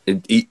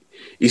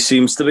 He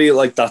seems to be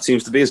like that.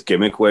 Seems to be his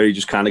gimmick, where he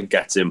just kind of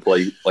gets in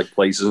places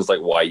and it's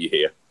like, "Why are you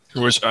here?"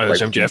 Whereas Like,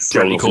 MJF showed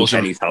Bradley up in calls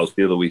him Kenny's house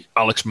the other week.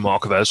 Alex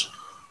Marquez.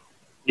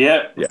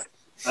 Yeah. Yeah.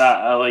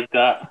 I like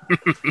that.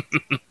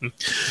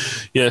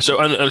 Yeah, so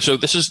and so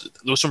there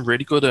was some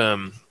really good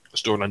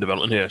storyline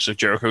development here. So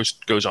Jericho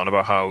goes on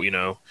about how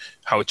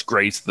how it's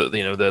great that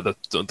they're the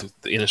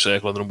inner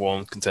circle and the number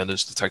one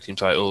contenders to the tag team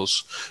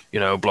titles,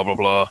 blah blah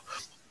blah,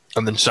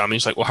 and then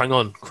Sammy's like, well, hang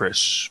on,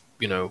 Chris,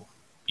 you're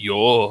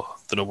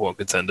the number one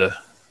contender,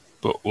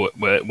 but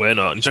we're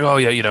not. And he's like, oh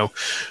yeah,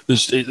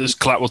 there's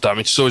collateral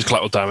damage. It's always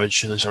collateral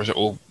damage, and then Sammy's like,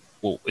 well,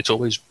 it's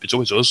always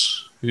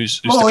us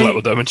who's the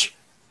collateral damage.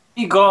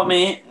 He got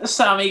me.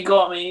 Sammy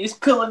got me. He's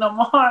pulling on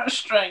my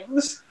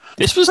heartstrings.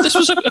 This was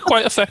a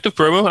quite effective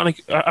promo, and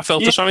I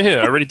felt for Sammy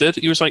here. I really did.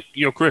 He was like,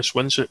 "Yo, Chris,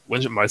 when's it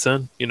my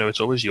turn? It's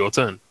always your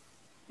turn."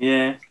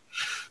 Yeah.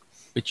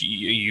 But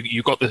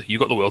you got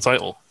the world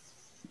title.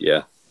 Yeah.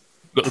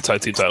 You got the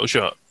tag team title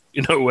shot.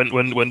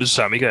 When does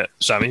Sammy get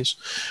Sammy's?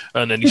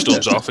 And then he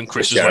storms off, and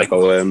Chris is like,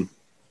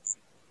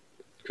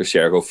 Chris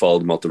Jericho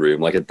followed him out the room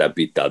like a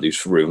deadbeat dad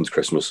who's ruined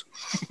Christmas.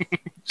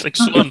 It's like,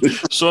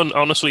 son,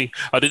 honestly,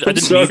 I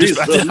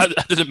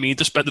didn't mean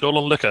to spend it all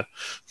on liquor.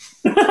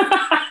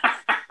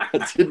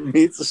 I didn't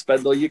mean to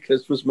spend all your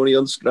Christmas money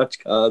on scratch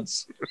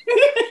cards.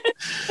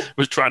 I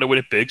was trying to win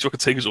it big so I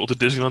could take us all to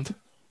Disneyland.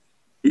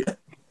 Yeah.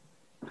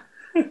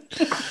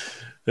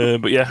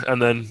 But yeah,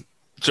 and then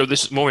so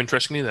this more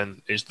interestingly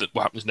then is that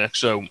what happens next.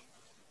 So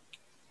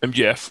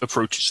MJF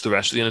approaches the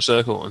rest of the inner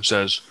circle and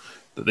says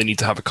that they need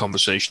to have a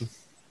conversation.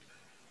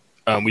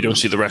 We don't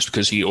see the rest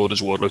because he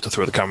orders Wardlow to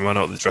throw the cameraman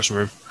out of the dressing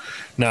room.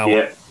 Now,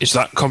 Is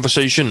that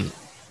conversation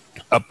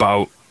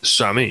about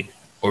Sammy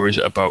or is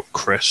it about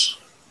Chris?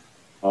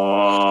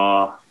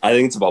 I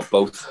think it's about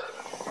both.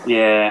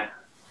 Yeah.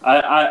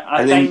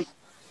 I think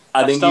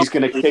he's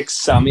going to kick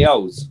Sammy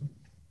out.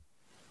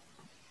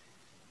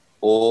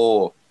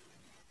 Or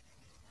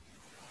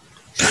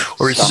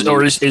is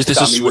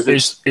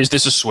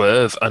this a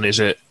swerve and is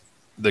it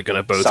they're going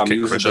to both Sammy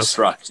kick was Chris a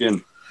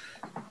distraction.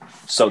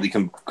 So they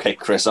can kick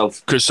Chris out.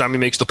 Because Sammy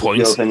makes the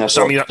point.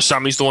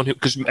 Sammy's the one who...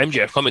 Because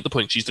MJF can't make the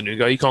point. He's the new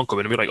guy. He can't come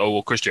in and be like, oh,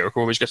 well, Chris Jericho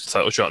always gets the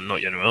title shot and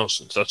not anyone else.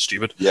 And that's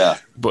stupid. Yeah.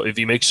 But if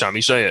he makes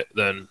Sammy say it,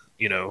 then,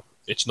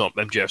 it's not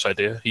MJF's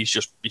idea. He's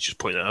just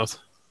pointing it out.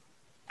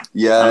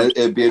 Yeah,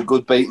 it'd be a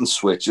good bait and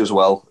switch as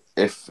well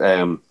if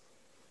it's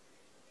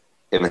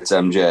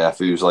MJF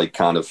who's like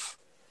kind of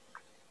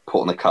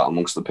putting the cat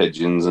amongst the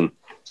pigeons and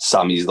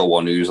Sammy's the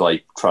one who's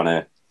like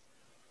trying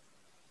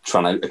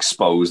to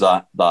expose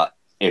that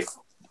if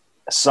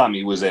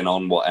Sammy was in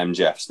on what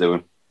MJF's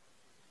doing.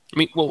 I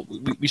mean, well,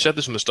 we said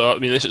this from the start. I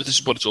mean, this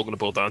is what it's all going to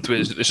boil down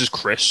to. This is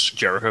Chris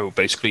Jericho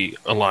basically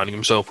aligning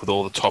himself with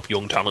all the top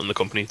young talent in the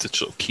company to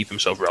sort of keep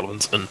himself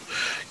relevant and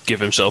give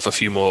himself a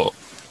few more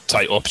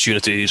tight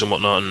opportunities and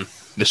whatnot. And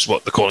this is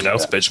what they're calling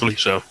out, basically.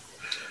 So,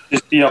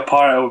 just be a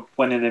part of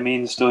one of the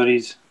main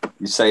stories.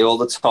 You say all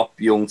the top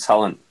young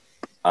talent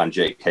and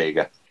Jake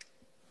Hager.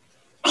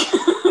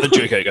 And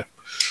Jake Hager.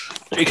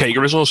 Jake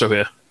Hager is also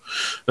here.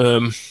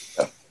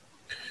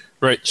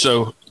 Right,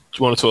 so do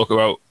you want to talk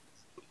about...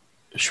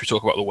 Should we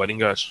talk about the wedding,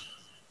 guys?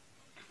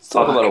 Let's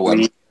talk about a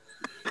wedding.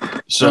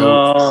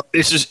 So,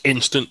 this is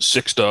instant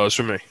 6 stars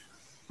for me.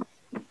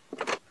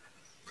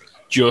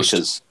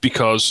 Just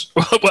because...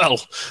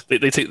 Well,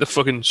 they take the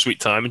fucking sweet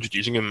time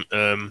introducing him,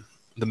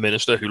 the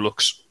minister, who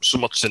looks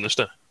somewhat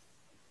sinister.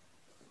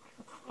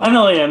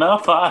 Funnily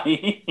enough,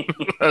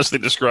 as they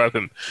describe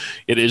him,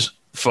 it is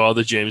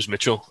Father James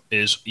Mitchell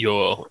is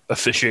your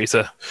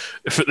officiator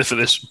for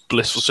this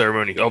blissful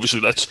ceremony. Obviously,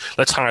 let's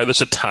hire the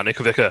satanic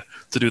vicar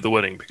to do the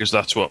wedding because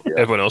that's what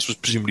everyone else was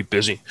presumably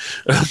busy.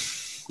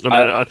 And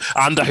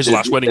at his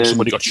last wedding,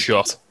 somebody got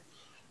shot.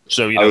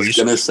 So I was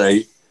going to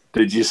say,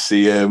 did you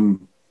see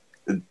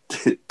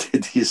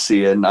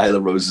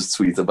Nyla Rose's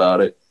tweet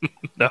about it?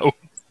 No.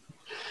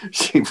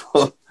 She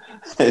put.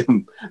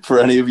 For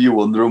any of you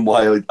wondering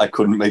why I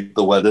couldn't make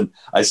the wedding,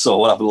 I saw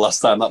what happened last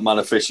time that man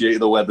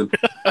officiated the wedding.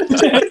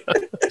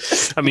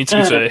 I mean, to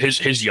be fair,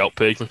 his Yelp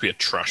page must be a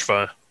trash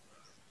fire.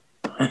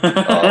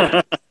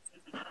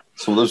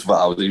 Some of those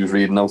vows he was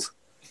reading out.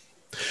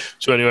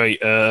 So anyway,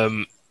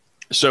 the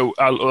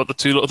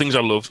two little things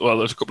I love. Well,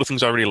 there's a couple of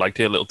things I really liked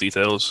here, little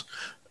details.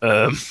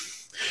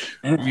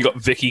 You got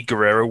Vicky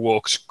Guerrero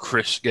walks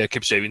Kip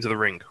Sabian to the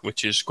ring,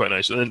 which is quite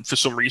nice. And then for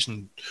some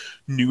reason,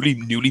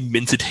 newly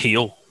minted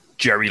heel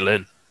Jerry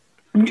Lynn,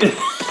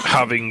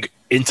 having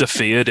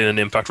interfered in an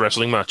Impact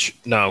Wrestling match,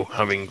 now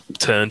having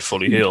turned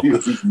fully heel.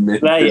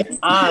 Right,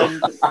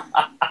 and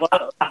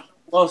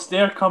whilst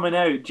they're coming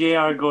out,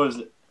 JR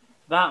goes,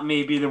 that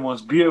may be the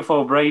most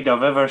beautiful bride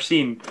I've ever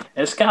seen.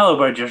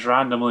 Excalibur just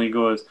randomly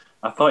goes,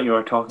 I thought you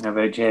were talking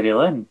about Jerry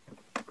Lynn.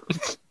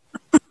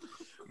 I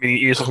mean,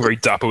 he is looking very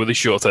dapper with his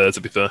short hair, to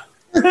be fair.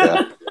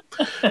 Yeah.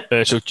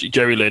 So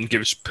Jerry Lynn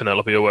gives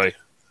Penelope away.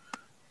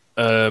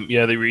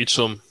 They read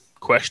some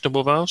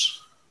questionable vows.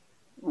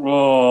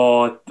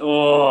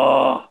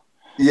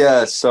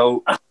 Yeah,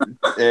 so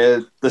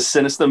the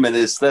sinister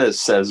minister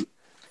says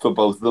for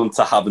both of them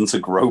to have and to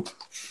grope.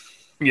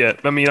 Yeah,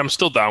 I mean, I'm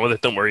still down with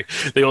it. Don't worry.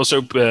 They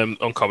also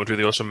on commentary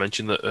they also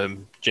mentioned that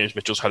James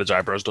Mitchell's had his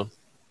eyebrows done.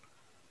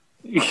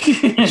 I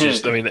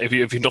mean, if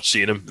you've not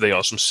seen him, they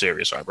are some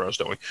serious eyebrows,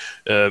 don't we?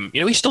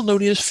 He's still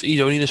only in his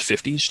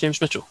 50s, James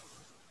Mitchell.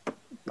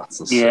 That's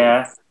insane.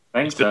 Yeah,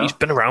 I think He's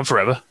been around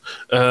forever.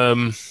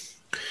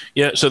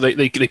 So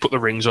they put the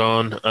rings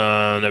on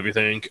and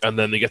everything, and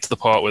then they get to the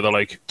part where they're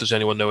like, "Does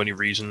anyone know any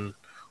reason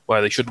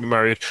why they should be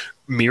married?"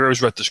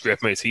 Miro's read the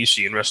script, mate. He's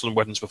seen wrestling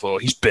weddings before.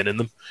 He's been in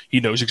them. He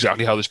knows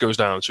exactly how this goes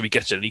down, so he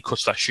gets in and he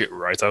cuts that shit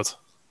right out.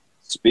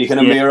 Speaking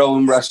of Miro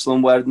and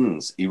wrestling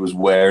weddings, he was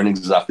wearing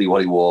exactly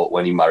what he wore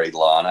when he married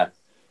Lana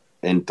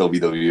in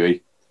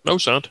WWE. No,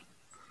 sad.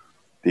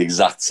 The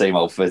exact same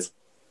outfit.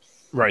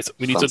 Right,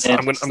 we need to.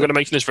 I'm going to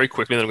mention this very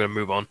quickly, and then I'm going to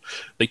move on.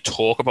 They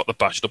talk about the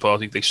bachelor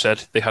party. They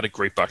said they had a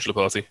great bachelor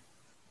party.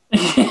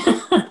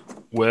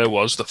 Where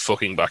was the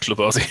fucking bachelor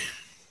party?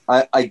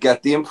 I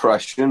get the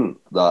impression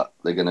that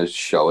they're going to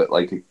show it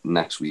like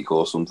next week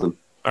or something.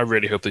 I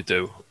really hope they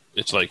do.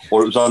 It's like,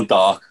 or it was on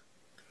Dark.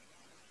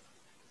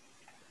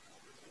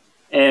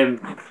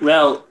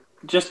 Well,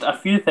 just a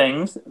few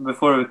things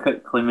before we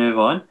quickly move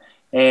on.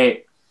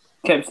 Kip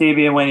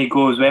Sabian, when he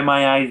goes, "When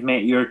my eyes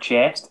met your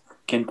chest,"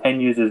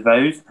 continues his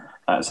vows.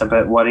 That's a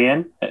bit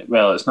worrying.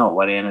 Well, it's not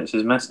worrying, it's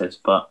his missus,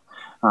 but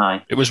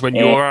aye. It was when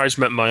your eyes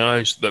met my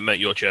eyes that met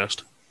your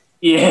chest.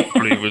 Yeah. I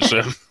believe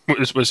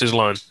was his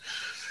line.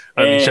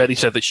 And he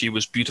said that she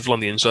was beautiful on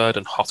the inside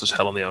and hot as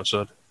hell on the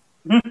outside.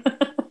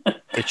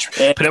 Which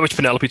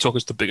Penelope took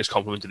as the biggest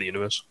compliment in the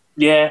universe.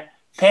 Yeah.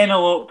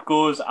 Penelope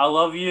goes, "I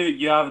love you,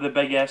 you have the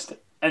biggest,"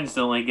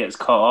 instantly gets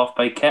cut off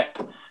by Kip.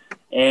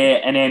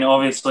 And then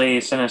obviously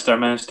Sinister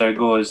Minister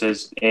goes,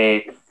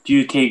 "Do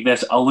you take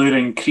this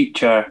alluring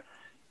creature,"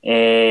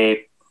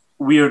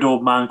 weird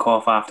old man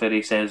cough after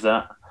he says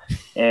that,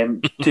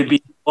 "to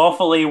be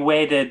lawfully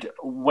wedded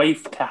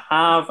wife to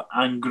have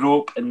and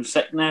grope in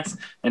sickness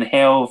and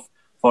health,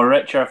 for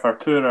richer, for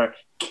poorer,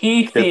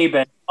 kayfabe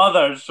and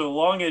others, so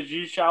long as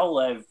you shall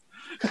live."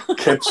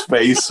 Kip's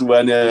face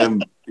when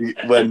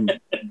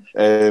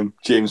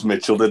James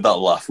Mitchell did that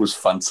laugh was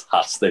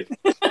fantastic.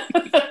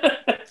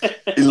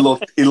 He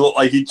looked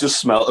like he just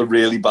smelled a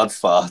really bad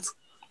fart.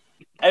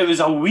 It was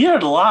a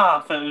weird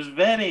laugh. It was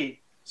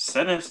very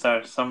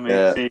sinister. Some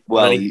may say.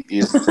 Well, he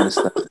is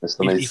sinister.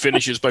 He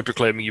finishes by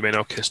proclaiming, "You may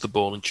now kiss the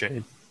ball and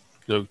chain."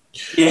 So,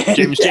 Yeah.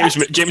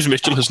 James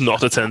Mitchell has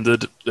not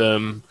attended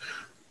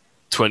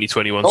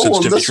 2021 since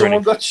Jimmy someone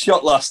training. got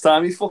shot last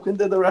time. He fucking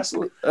did the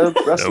wrestling No.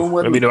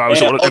 wedding. I mean,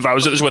 if I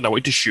was at this wedding, I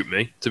would just shoot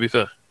me. To be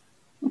fair.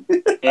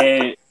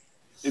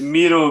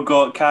 Miro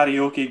got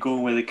karaoke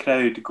going with the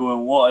crowd, going,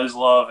 "What is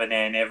love?" And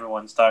then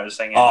everyone started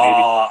singing.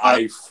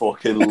 I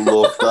fucking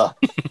love that.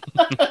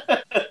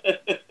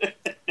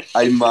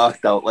 I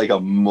marked out like a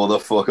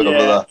motherfucker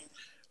over that.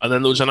 And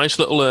then there was a nice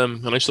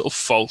little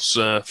false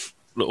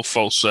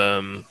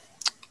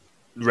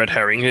red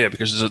herring here,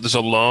 because there's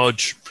a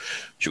large,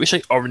 should we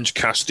say, Orange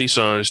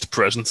Cassidy-sized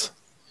present.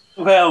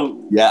 Well,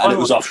 yeah, and it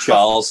was off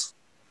Charles.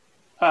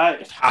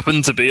 It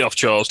happened to be off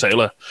Charles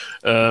Taylor.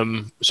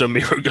 So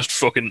Miro just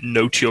fucking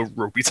no-chill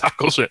rugby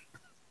tackles it.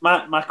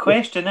 My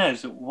question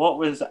is, what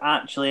was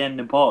actually in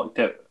the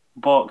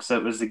box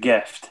that was the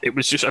gift? It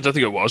was just, I don't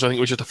think it was. I think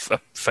it was just a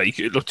fake.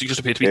 It just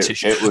appeared to be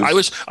tissue.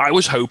 I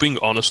was hoping,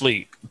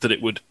 honestly,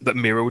 that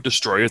Miro would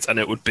destroy it and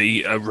it would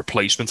be a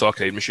replacement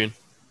arcade machine.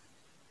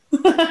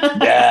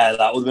 Yeah,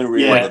 that would have been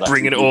really good.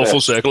 Bringing it all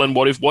full circle. And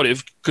what if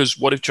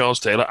Charles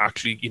Taylor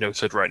actually,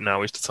 said, "Right,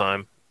 now is the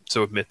time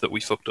to admit that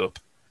we fucked up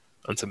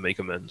and to make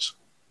amends."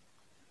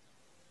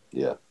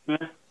 Yeah.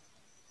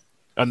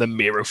 And then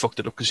Miro fucked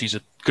it up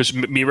because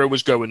Miro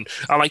was going.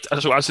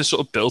 So as this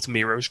sort of built,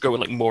 Miro's going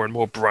like more and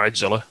more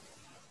Bridezilla.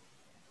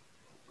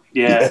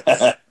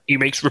 Yeah. He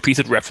makes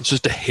repeated references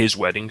to his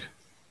wedding.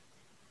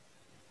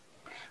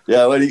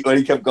 Yeah, when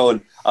he kept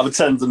going, "I've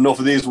attended enough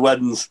of these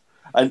weddings.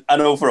 I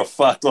know for a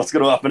fact what's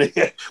going to happen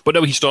here." But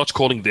no, he starts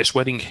calling this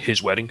wedding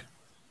his wedding.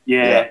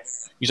 Yeah.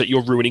 He's like,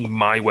 "You're ruining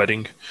my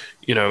wedding,"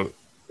 And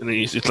then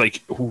it's like,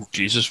 "Oh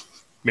Jesus,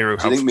 Miro."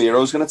 Do you think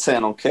Miro's going to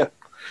turn on Kip?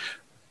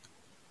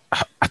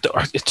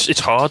 It's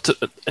hard to,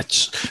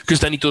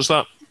 because then he does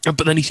that,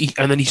 but then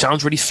he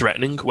sounds really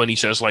threatening when he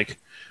says like,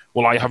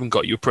 "Well, I haven't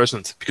got you a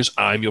present because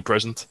I'm your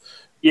present."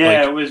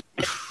 Yeah, it was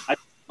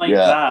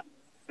that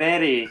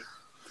very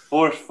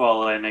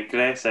forceful and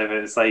aggressive.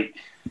 It's like,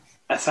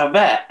 it's a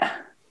bit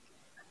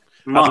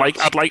much.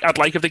 I'd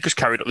like if they just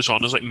carried this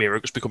on as like Miro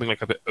just becoming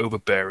like a bit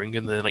overbearing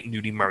in their like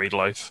newly married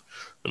life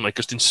and like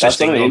just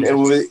insisting. That's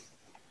what I mean.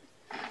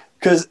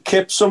 Because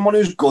Kip's someone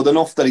who's good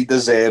enough that he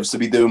deserves to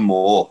be doing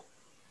more.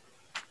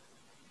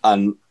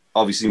 And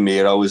obviously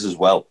Miro is as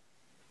well.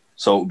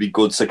 So it would be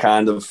good to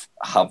kind of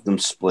have them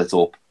split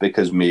up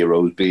because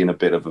Miro's being a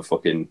bit of a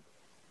fucking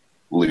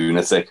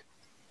lunatic.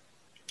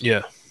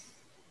 Yeah.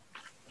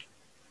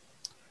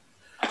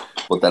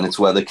 But then it's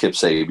whether Kip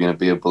Sabian would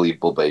be a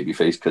believable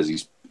babyface because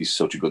he's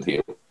such a good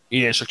heel.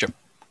 He is such a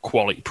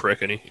quality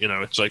prick, isn't he?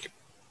 It's like...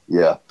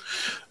 Yeah.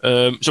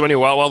 So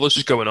anyway, while this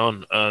is going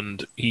on,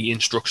 and he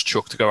instructs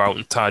Chuck to go out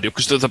and tidy up,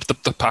 because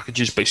the package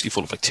is basically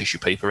full of like tissue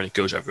paper and it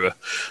goes everywhere.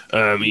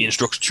 He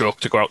instructs Chuck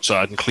to go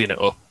outside and clean it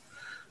up.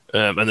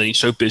 And then he's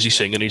so busy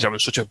singing, he's having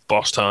such a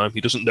boss time, he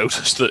doesn't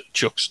notice that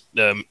Chuck's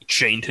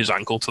chained his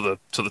ankle to the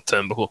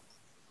turnbuckle.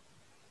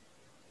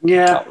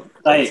 Yeah,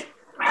 like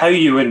how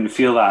you wouldn't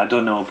feel that, I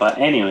don't know. But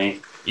anyway,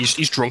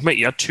 he's drunk, mate.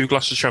 He had 2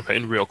 glasses of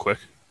champagne real quick.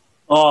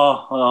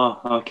 Oh,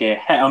 okay.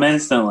 Hit him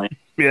instantly.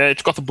 Yeah,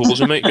 it's got the bubbles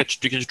in, mate. You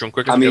get drunk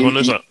quick. I mean, everyone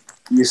knows that.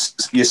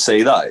 You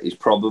say that he's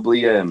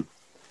probably been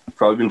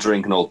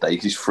drinking all day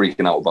because he's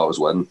freaking out about his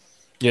wedding.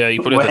 Yeah, he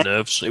put it in the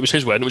nerves. It was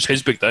his wedding. It was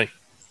his big day.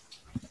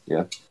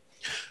 Yeah.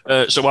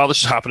 So while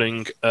this is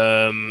happening,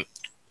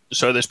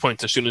 so at this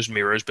point, as soon as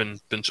Miro's been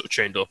sort of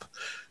chained up,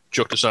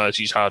 Chuck decides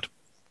he's had,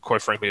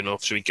 quite frankly,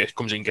 enough. So he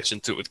comes in and gets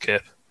into it with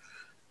Kip.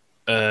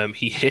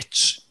 He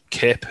hits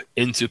Kip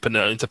into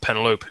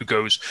Penelope, who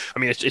goes. I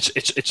mean, it's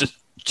a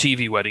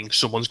TV wedding.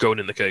 Someone's going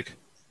in the cake.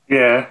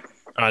 Yeah.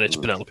 And it's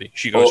Penelope.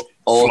 She goes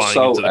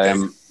flying into the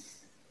cake.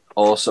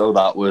 Also,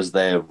 that was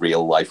their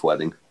real life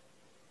wedding.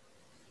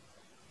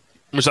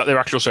 Was that their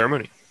actual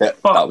ceremony? Yeah,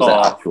 that was their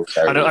actual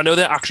ceremony. I know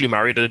they're actually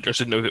married. I just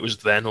didn't know if it was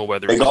then or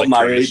whether they it was got like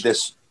married.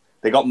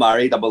 They got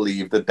married, I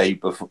believe, the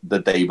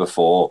day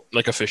before.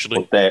 Like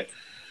officially.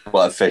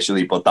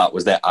 Officially, but that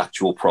was their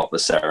actual proper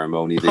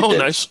ceremony. They did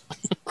nice.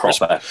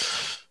 Proper.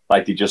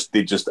 Like they just.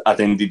 I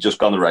think they just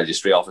gone to the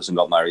registry office and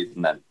got married,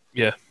 and then.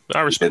 Yeah,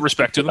 I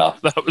respected them.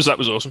 That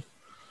was awesome.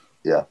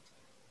 Yeah.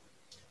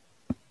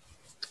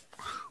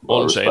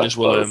 All I'm saying is,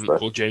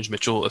 will James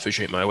Mitchell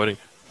officiate my wedding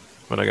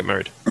when I get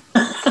married?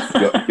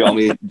 Do you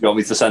want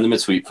me to send him a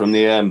tweet from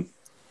the?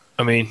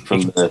 I mean,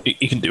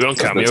 he can do it on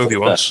Cameo if he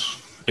wants.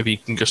 If he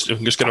can just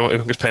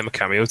pay him a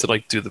cameo to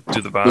like do the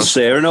vows. Does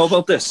Sarah know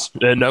about this?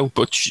 No,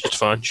 but it's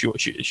fine. She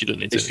doesn't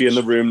need to. Is she in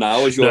the room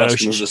now?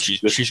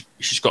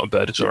 She's got in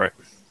bed. It's all right.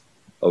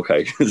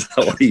 Okay, is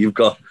that why you've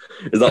got?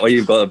 Is that why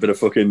you've got a bit of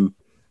fucking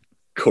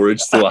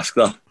courage to ask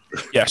that?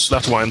 Yes,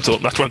 that's why I'm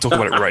talking. That's why I'm talking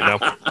about it right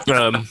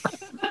now.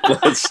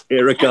 Well,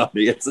 Sarah can't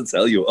be to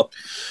tell you what.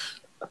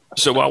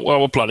 So while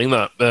we're planning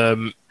that,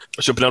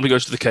 so Penelope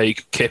goes to the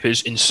cake. Kip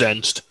is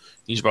incensed.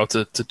 He's about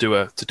to do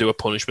a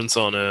punishment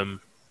on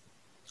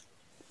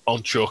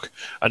Chuck,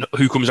 and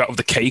who comes out of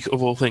the cake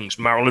of all things?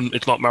 Marilyn.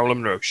 It's not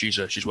Marilyn Monroe.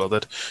 She's well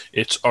dead.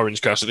 It's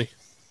Orange Cassidy.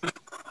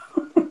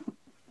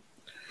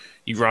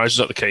 He rises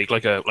at the cake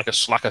like a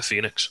slacker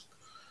phoenix.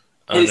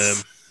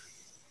 And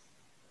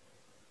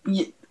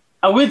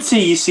I would say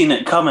you seen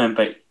it coming,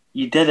 but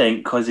you didn't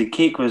because the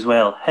cake was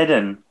well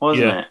hidden,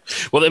 wasn't it?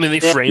 Well, I mean,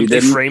 they framed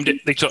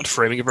it. They started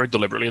framing it very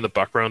deliberately in the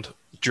background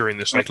during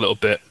this little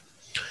bit.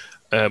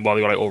 While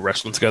they were all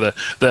wrestling together.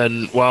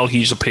 Then, while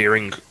he's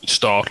appearing,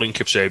 startling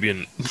Kip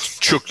Sabian,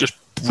 Chuck just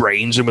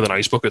brains him with an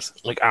ice bucket,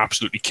 like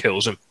absolutely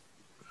kills him.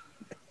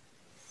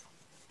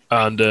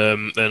 And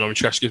then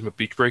Orange Cassidy gives him a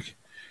beach break.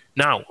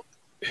 Now,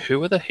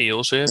 who are the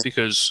heels here?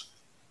 Because,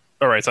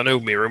 all right, I know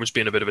Miro was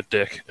being a bit of a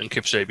dick, and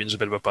Kip Sabian's a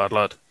bit of a bad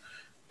lad.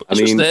 But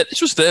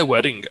this was their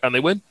wedding, and they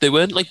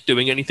weren't like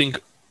doing anything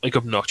like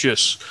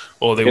obnoxious,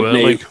 or they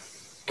weren't like.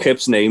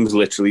 Kip's name's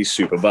literally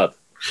super bad.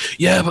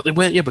 Yeah, but they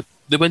weren't. Yeah, but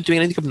they weren't doing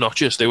anything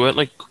obnoxious. They weren't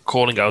like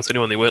calling out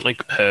anyone. They weren't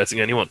like hurting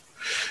anyone.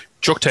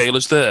 Chuck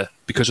Taylor's there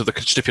because of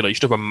the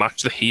stipulation of a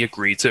match that he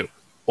agreed to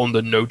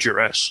under no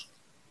duress.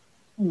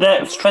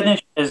 The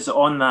finish is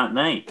on that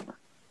night.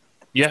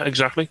 Yeah,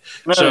 exactly.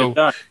 No,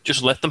 so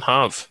just let them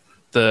have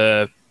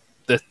the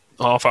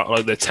half hour,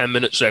 like the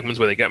 10-minute segments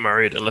where they get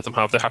married, and let them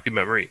have their happy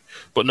memory.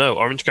 But no,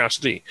 Orange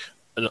Cassidy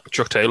and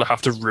Chuck Taylor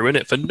have to ruin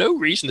it for no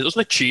reason. It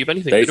doesn't achieve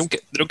anything. They don't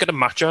get a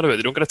match out of it.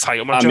 They don't get a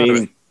title match out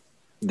of it.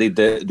 They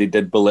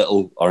did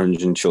belittle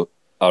Orange and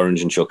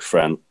Chuck's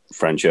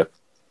friendship,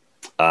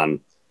 and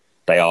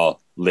they are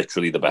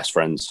literally the best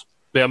friends.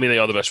 Yeah, I mean, they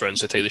are the best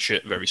friends. They take the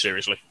shit very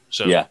seriously.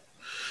 So yeah,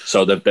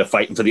 so they're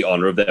fighting for the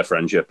honor of their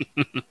friendship.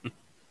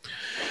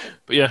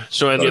 But yeah,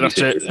 so that's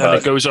it. And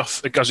it goes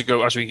off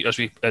as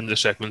we end the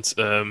segment.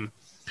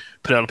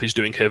 Penelope's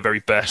doing her very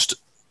best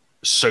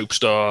soap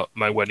star.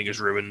 My wedding is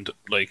ruined.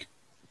 Like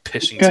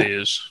pissing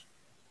tears,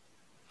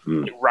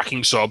 like,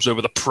 racking sobs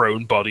over the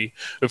prone body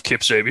of Kip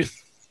Sabian.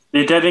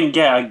 They didn't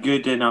get a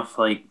good enough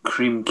like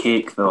cream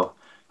cake though,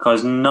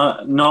 because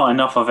not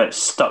enough of it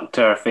stuck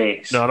to her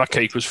face. No, that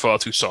cake was far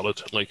too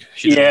solid. Like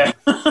yeah,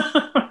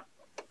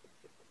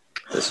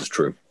 this is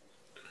true.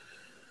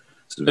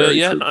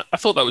 Yeah, true. I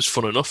thought that was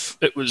fun enough.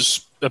 It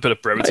was a bit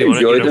of brevity I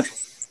enjoyed on it.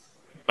 it.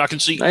 I can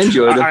see. I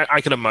enjoyed it. I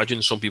can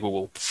imagine some people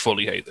will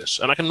fully hate this,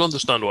 and I can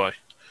understand why.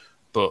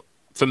 But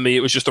for me,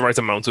 it was just the right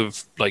amount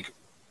of like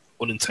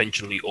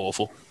unintentionally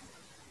awful.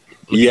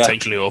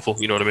 Intentionally awful.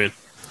 You know what I mean?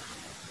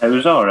 It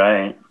was all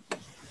right.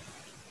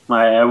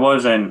 I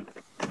wasn't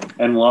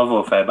in love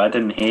with it, but I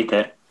didn't hate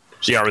it.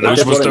 See, Aaron,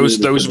 those of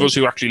us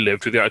who actually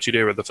lived with the Attitude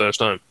Era the first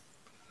time.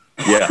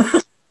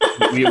 Yeah,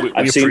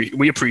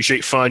 we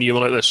appreciate fine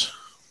humor like this.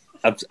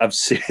 I've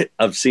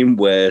seen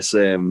worse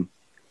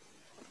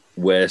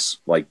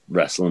like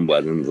wrestling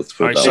weddings.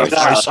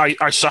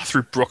 I sat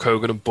through Brooke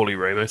Hogan and Bully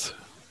Ray, mate.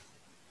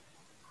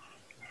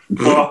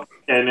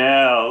 Fucking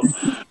hell.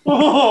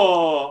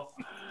 Oh.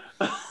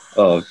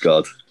 Oh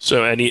God.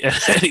 So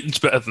anything's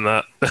better than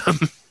that.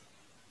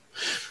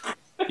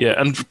 Yeah,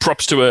 and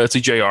props to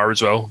JR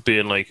as well,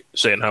 being like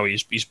saying how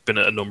he's been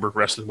at a number of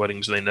wrestling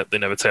weddings and they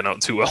never turn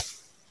out too well.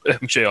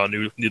 JR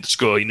knew the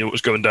score, he knew what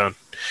was going down.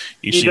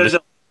 He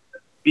doesn't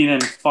been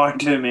in far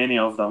too many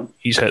of them.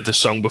 He's heard this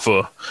song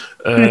before.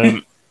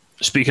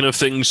 Speaking of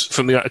things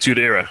from the Attitude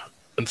Era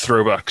and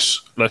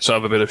throwbacks, let's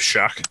have a bit of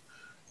Shaq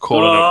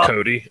calling out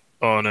Cody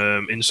on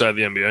Inside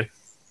the NBA.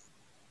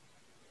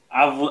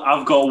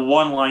 I've got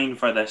one line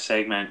for this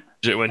segment.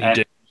 Is it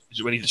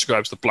when he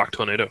describes the Black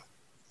Tornado?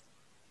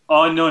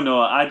 Oh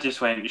no! I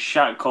just went.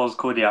 Shaq calls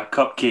Cody a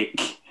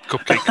cupcake.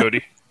 Cupcake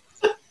Cody.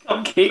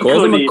 Cupcake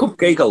Called him a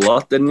Cody. cupcake a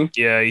lot, didn't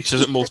he? Yeah, he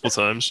says it multiple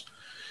times.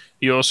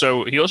 He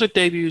also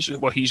debuts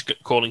what he's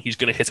calling he's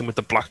going to hit him with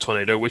the Black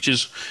Tornado, which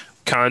is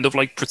kind of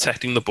like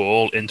protecting the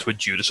ball into a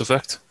Judas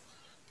effect.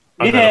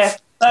 And Yeah.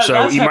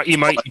 so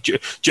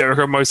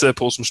Jericho might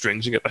pull some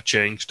strings and get that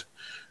changed.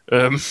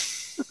 I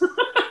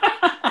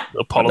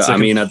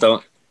mean, I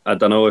don't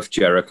know if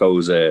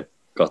Jericho's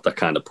got that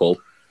kind of pull.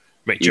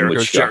 Mate, Even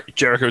with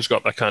Jericho's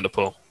got that kind of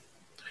pull.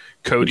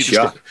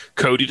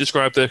 Cody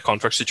described their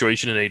contract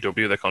situation in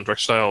AEW, their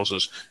contract styles,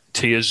 as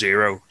tier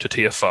 0 to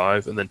tier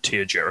 5, and then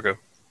tier Jericho.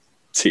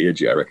 Tier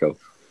Jericho.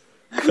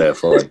 Fair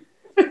play.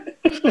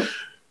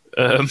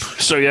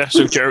 So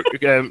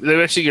Jericho,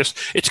 they actually just,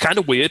 it's kind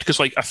of weird because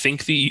like I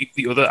think the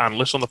other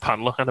analysts on the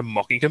panel are kind of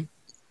mocking him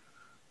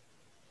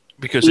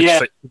because they're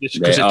taking the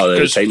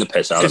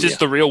piss out of him. It's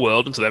the real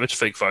world, and to them it's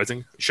fake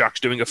fighting. Shaq's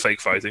doing a fake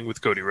fighting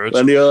with Cody Rhodes.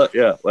 When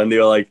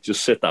they're like,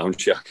 just sit down,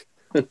 Shaq.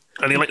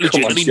 And he like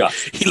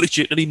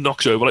legitimately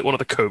knocks over like one of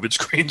the COVID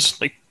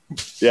screens. Like,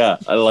 yeah,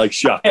 I like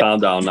Shaq. Calm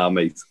down now,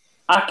 mate.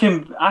 I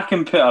can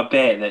put a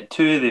bet that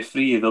 2 of the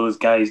 3 of those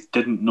guys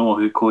didn't know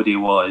who Cody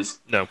was.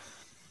 No.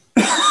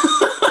 He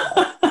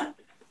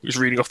was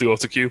reading off the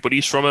auto cue, but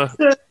he's from a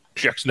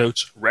Shaq's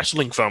Notes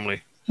wrestling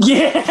family.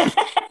 Yeah.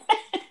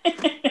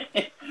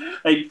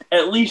 Like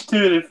at least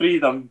 2 of the 3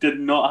 of them did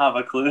not have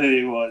a clue who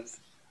he was.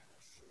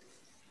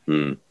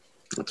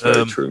 That's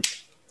very true.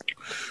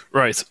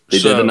 Right. They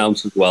did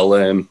announce as well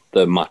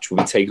the match will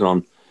be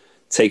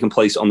taking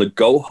place on the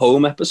Go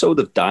Home episode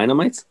of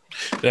Dynamite.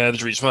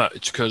 There's a reason for that.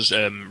 It's because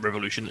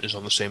Revolution is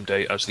on the same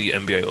day as the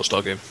NBA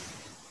All-Star Game.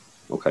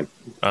 Okay.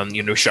 And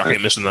Shaq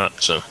ain't missing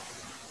that, so.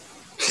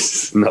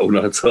 No,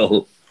 not at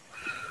all.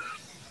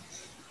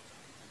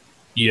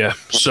 Yeah,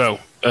 so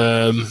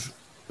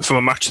from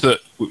a match that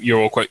you're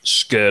all quite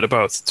scared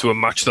about to a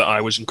match that I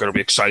was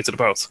incredibly excited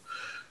about,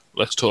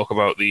 let's talk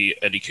about the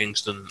Eddie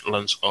Kingston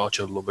Lance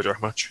Archer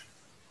Lumberjack match.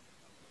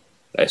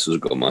 This was a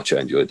good match. I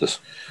enjoyed this.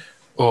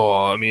 Oh,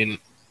 I mean,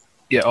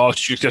 yeah,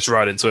 Archer gets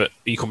right into it.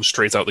 He comes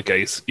straight out the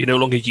gate. He no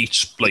longer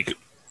yeets like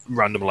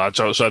random lads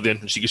outside the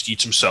entrance. He just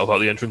yeets himself out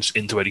the entrance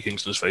into Eddie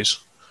Kingston's face,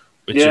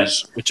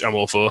 which I'm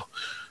all for.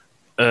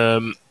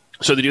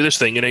 So they do this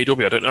thing in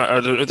AEW. I don't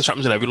know if this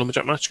happens in every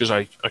Lumberjack match because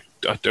I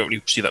don't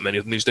really see that many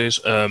of them these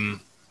days.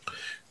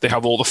 They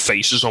have all the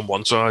faces on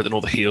one side and all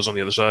the heels on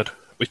the other side,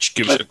 which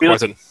gives it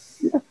quite an.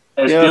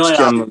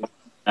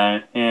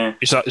 Yeah.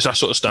 Is that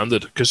sort of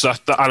standard? Because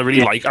that I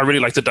really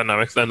like the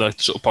dynamic and the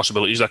sort of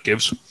possibilities that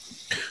gives.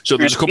 So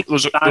there's a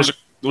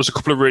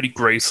couple of really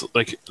great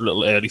like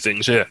little early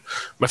things here.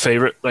 My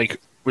favorite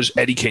was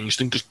Eddie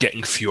Kingston just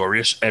getting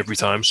furious every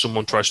time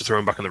someone tries to throw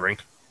him back in the ring.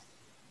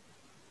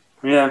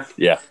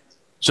 Yeah.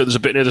 So there's a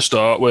bit near the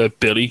start where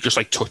Billy just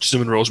touches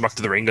him and rolls him back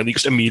to the ring, and he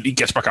just immediately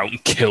gets back out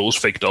and kills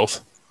Fake Dolph.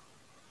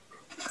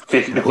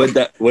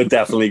 We're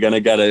definitely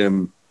gonna get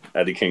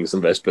Eddie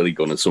Kingston vs Billy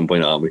Gunn at some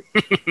point, aren't we?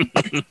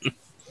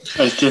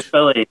 It's just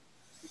Billy.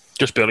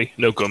 Just Billy.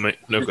 No gun, mate.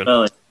 No gun.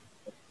 Billy.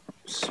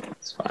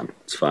 It's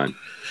fine.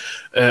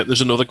 There's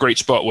another great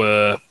spot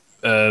where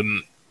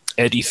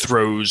Eddie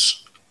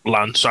throws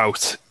Lance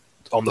out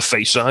on the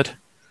face side,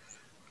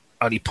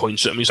 and he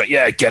points at him. He's like,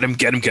 "Yeah, get him!"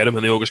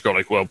 And they all just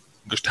go well,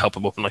 just help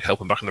him up and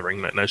help him back in the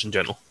ring, nice and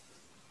gentle.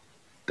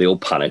 They all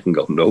panic and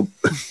go, "No."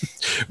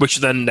 Which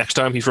then next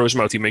time he throws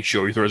him out, he makes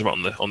sure he throws him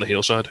out on the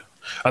heel side,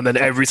 and then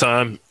every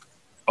time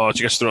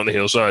Archie gets thrown on the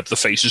heel side, the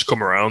faces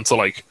come around to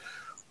make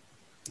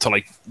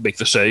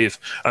the save,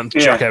 and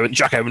Jack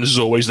Evans is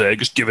always there,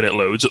 just giving it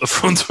loads at the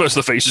front as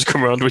the faces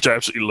come around, which I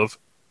absolutely love.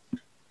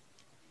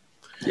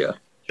 Yeah,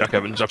 Jack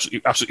Evans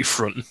absolutely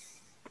fronting.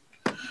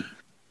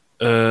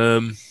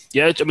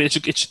 Yeah, I mean it's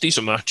a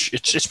decent match.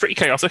 It's pretty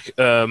chaotic.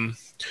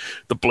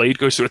 The blade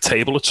goes through a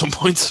table at some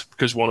point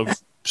because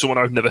someone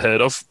I've never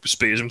heard of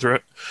spears him through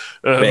it.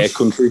 Bear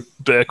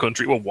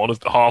Country. Well,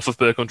 half of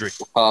Bear Country.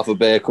 Half of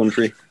Bear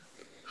Country.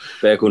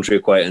 Bear Country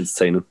are quite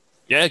entertaining.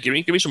 Yeah, give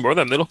me some more of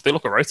them. They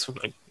look alright.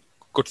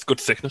 Good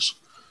thickness.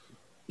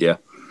 Yeah.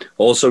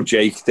 Also,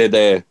 Jake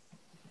did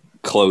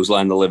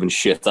clothesline the living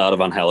shit out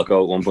of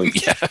Angelico at one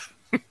point. Yeah.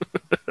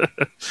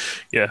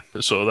 Yeah,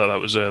 so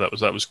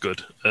that was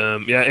good.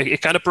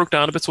 It kind of broke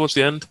down a bit towards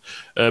the end,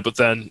 but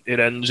then it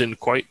ends in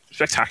quite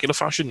spectacular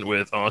fashion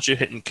with Archer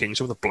hitting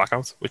Kingston with a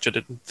blackout, which I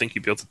didn't think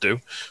he'd be able to do.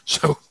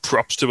 So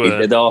props to he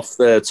did off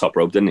the top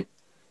rope, didn't he?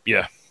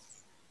 Yeah.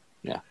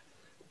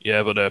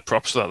 Yeah, but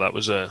props to that. That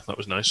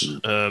was nice.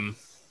 And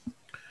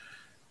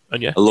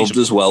yeah, I loved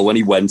as well when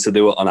he went to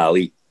do it on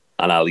Ali,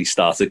 and Ali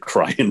started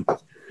crying.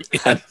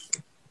 Yeah.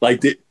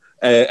 Like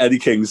Eddie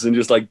Kingston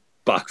just like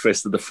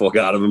backfisted the fuck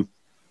out of him.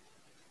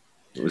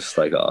 It was just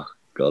like, oh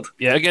god.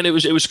 Yeah, again, it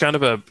was kind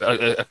of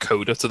a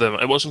coda to them.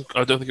 It wasn't.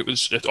 I don't think it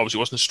was. It obviously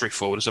wasn't as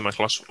straightforward as the match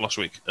last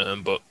week.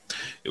 But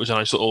it was a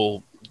nice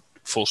little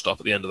full stop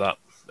at the end of that.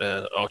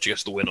 Archie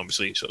gets the win.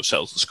 Obviously, sort of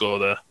settles the score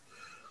there.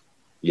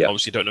 Yeah.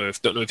 Obviously, don't know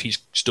if he's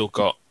still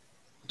got.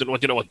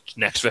 Don't know what's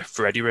next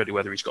for Eddie really.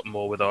 Whether he's got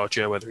more with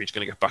Archie, whether he's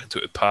going to get back into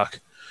it with Pac.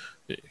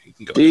 He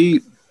can go.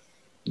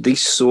 They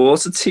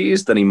sort of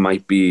teased that he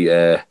might be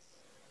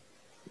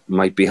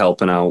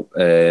helping out.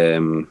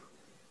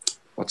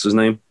 What's his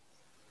name?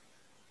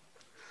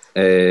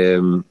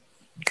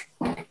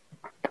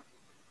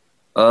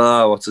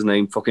 What's his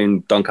name? Fucking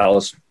Don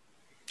Callis.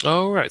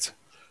 Oh right,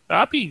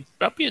 I'd be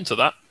into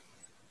that.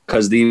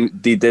 Because they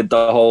did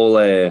the whole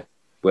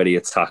where he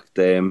attacked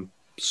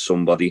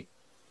somebody.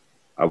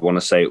 I want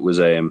to say it was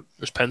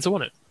Penta,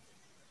 wasn't it?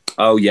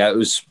 Oh yeah, it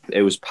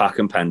was Pac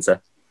and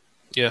Penta.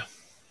 Yeah.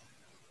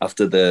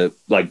 After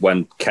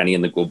when Kenny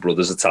and the Good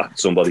Brothers attacked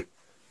somebody,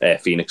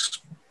 Phoenix.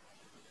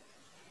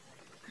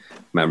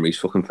 Memory's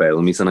fucking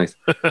failing me tonight.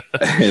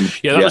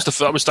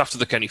 That was after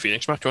the Kenny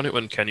Phoenix match, wasn't it?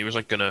 When Kenny was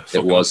like gonna.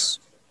 It was.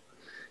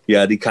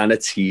 Yeah, they kind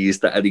of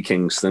teased that Eddie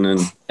Kingston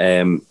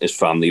and his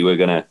family were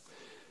gonna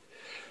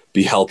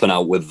be helping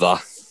out with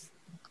that.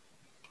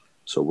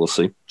 So we'll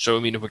see. So I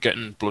mean, if we're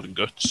getting blood and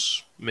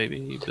guts,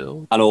 maybe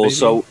Bill. And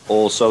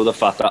also the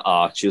fact that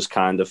Archer's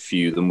kind of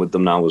feuding with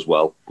them now as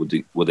well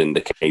would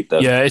indicate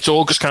that. Yeah, it's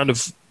all just kind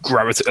of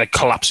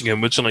collapsing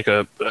inwards in like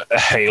a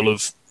hail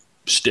of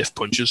stiff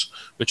punches,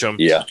 which I'm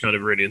kind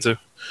of really into.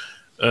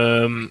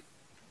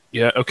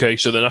 Yeah, okay.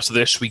 So then after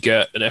this, we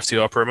get an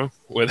FTR promo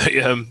where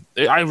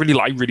they, I really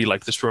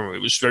like this promo. It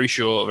was very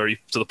short,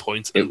 very to the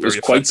point. It was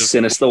quite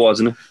sinister,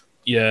 wasn't it?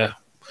 Yeah.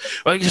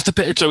 Well, just a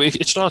bit. So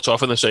it starts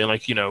off and they're saying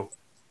like,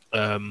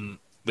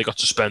 they got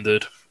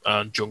suspended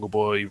and Jungle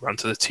Boy ran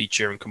to the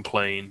teacher and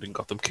complained and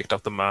got them kicked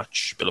off the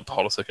match. Bit of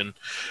politicking,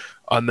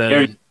 and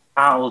then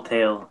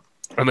Tattletale.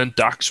 And then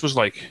Dax was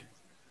like,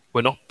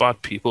 "We're not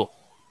bad people,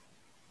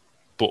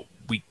 but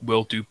we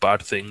will do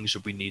bad things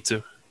if we need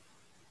to."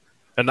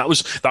 And that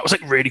was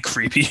like really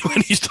creepy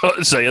when he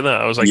started saying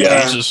that. I was like,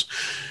 Jesus,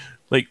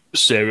 like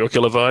serial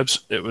killer vibes.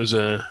 It was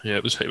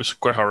it was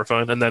quite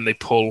horrifying. And then they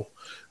pull,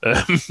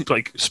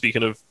 like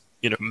speaking of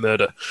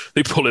murder,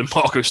 they pull in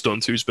Marco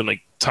Stunt, who's been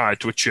like tied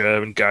to a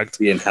chair and gagged,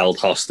 being held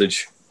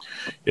hostage.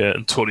 Yeah,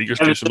 and Tully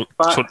just gives him.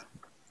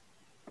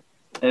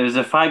 It was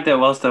the fact that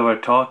whilst they were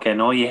talking,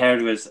 all you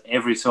heard was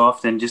every so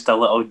often just a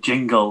little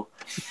jingle.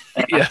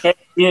 Yeah.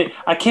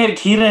 I kept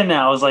hearing it.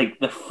 I was like,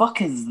 the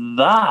fuck is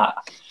that?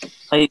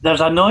 Like,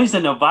 there's a noise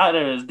in the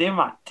background. It's doing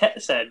my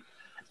tits in.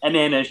 And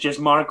then it's just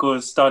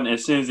Marco's Stunt.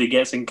 As soon as he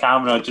gets in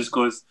camera, it just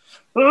goes,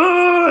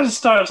 oh, it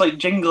starts like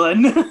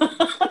jingling.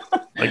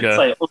 It's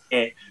like,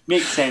 okay,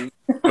 makes sense.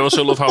 I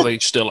also love how they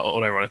still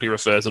unironically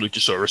refer to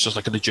Luchasaurus as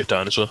like a legit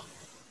dinosaur.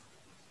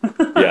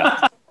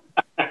 Yeah.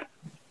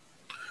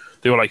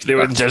 They were like,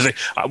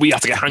 we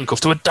have to get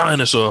handcuffed to a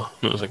dinosaur.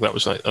 And it was like,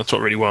 that's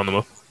what really wound them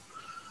up.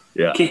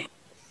 Yeah.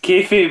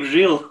 Kayfabe's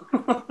real.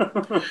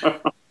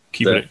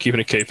 Keeping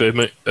it kayfabe,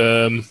 mate.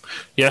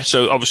 Yeah,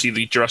 so obviously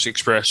the Jurassic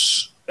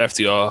Express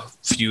FTR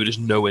feud is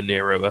nowhere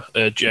near over.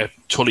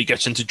 Tully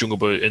gets into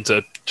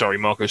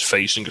Marco's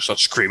face and just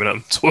starts screaming at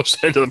him towards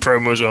the end of the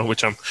promo as well,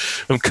 which I'm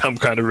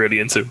kind of really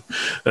into.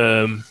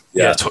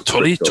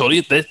 Tully,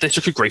 they're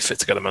such a great fit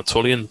together, man.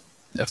 Tully and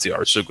FTR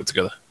are so good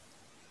together.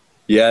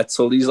 Yeah,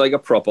 Tully's like a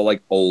proper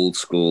like old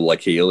school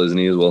like heel, isn't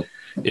he as well?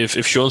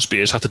 If Sean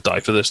Spears had to die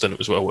for this, then it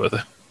was well worth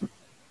it.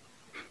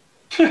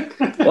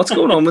 What's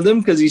going on with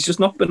him? Because he's just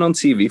not been on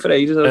TV for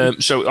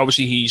ages. So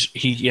obviously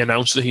he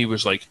announced that he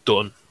was like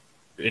done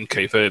in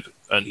kayfabe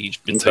and he's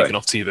been taken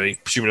off TV.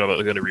 Presumably that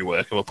they're going to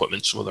rework him or put him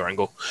in some other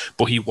angle.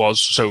 But he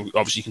was, so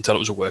obviously you can tell it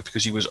was a work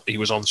because he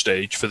was on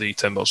stage for the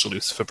 10 bell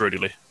salute for Brody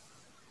Lee.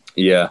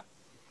 Yeah.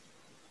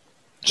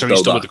 So he's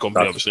still with the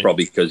company, obviously.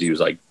 Probably because he was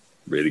like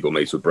really good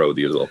mates with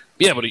Brody as well.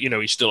 Yeah, but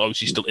he's still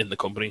in the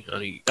company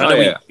and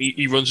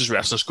he runs his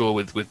wrestling school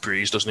with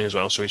Breeze, doesn't he, as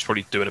well? So he's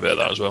probably doing a bit of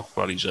that as well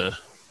while he's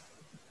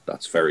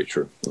That's very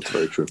true.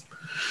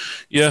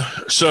 Yeah,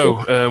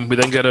 so we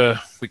then get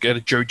a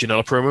Joey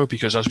Janela promo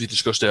because, as we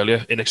discussed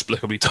earlier,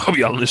 inexplicably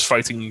Darby Allin is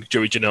fighting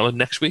Joey Janela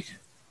next week.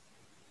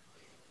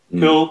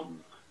 Cool.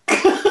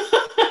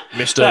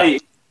 Mister.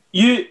 Right.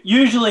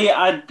 Usually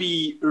I'd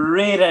be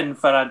raring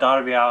for a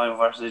Darby Allin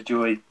versus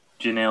Joey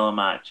Janela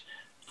match.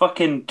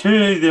 Fucking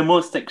two of the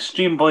most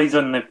extreme boys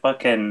on the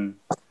fucking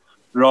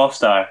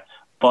roster,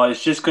 but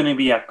it's just going to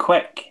be a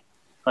quick,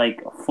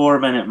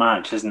 4-minute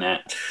match, isn't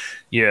it?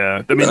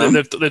 Yeah, I mean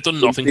they've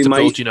done nothing to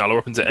build Janela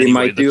up into any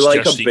way that's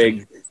just he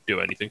can do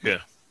anything. Yeah,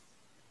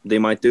 they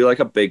might do like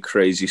a big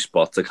crazy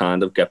spot to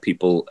kind of get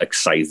people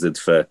excited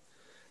for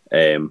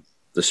the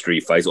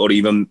street fight, or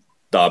even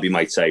Darby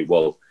might say,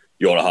 "Well,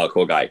 you're a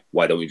hardcore guy.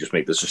 Why don't we just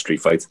make this a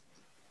street fight?"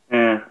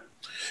 Yeah,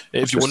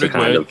 If you're Just to wondering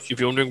kind if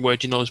you're wondering where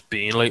Janela's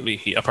been lately,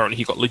 he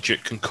got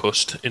legit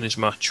concussed in his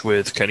match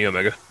with Kenny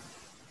Omega.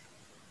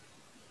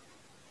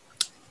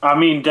 I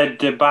mean, did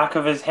the back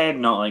of his head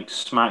not like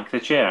smack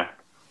the chair?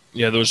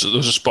 Yeah, there was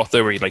a spot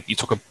there where he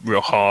took a real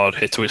hard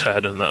hit to his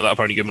head, and that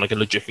apparently gave him like a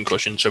legit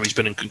concussion. So he's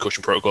been in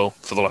concussion protocol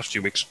for the last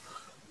few weeks.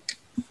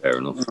 Fair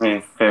enough.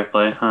 Yeah, fair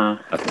play, huh?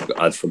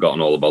 I'd forgotten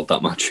all about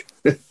that match.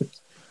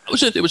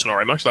 It was an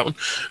alright match, that one.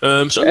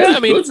 Yeah, I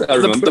mean, good, I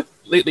remember.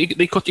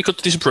 he cut a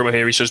decent promo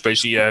here. He says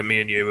basically, yeah, me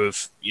and you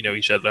have,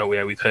 he said, oh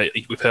yeah, we've hurt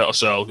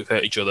ourselves, we've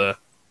hurt each other.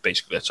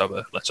 Basically, let's have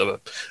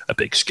a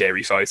big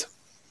scary fight.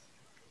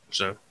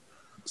 So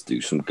Let's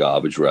do some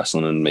garbage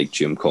wrestling and make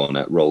Jim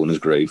Cornette roll in his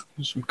grave.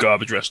 some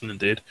garbage wrestling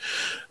indeed.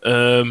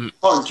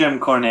 Fuck Jim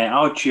Cornette.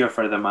 I'll cheer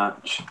for the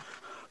match.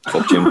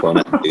 Fuck Jim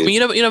Cornette. I mean, you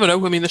never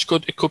know. I mean, it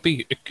could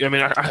be. I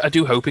mean, I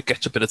do hope it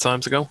gets a bit of time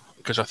to go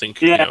because I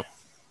think Yeah.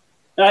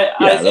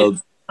 they'll-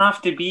 It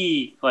have to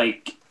be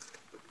like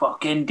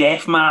fucking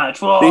death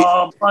match.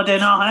 Whoa, bloody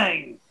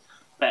nothing.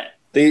 But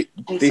They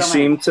something.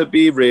 seem to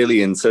be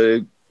really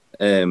into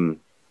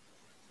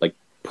like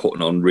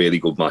putting on really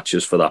good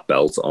matches for that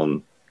belt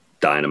on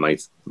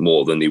Dynamite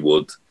more than they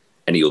would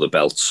any other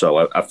belt.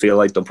 So I feel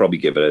like they'll probably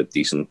give it a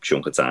decent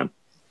chunk of time.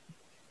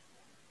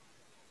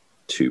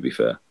 To be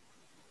fair.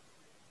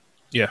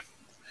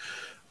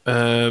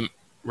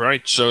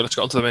 Right, so let's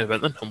get on to the main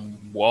event then.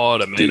 And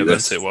what a main Do event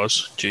this. it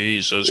was.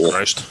 Jesus Oh.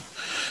 Christ.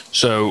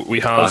 So we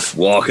have That's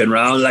walking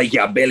around like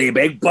your Billy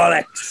Big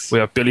Bollocks.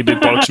 Billy Big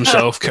Bollocks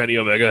himself, Kenny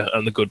Omega,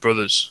 and the Good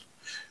Brothers.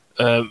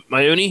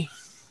 My only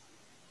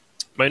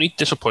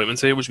disappointment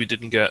here was we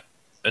didn't get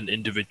an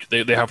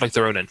individual. They have like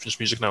their own entrance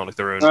music now, like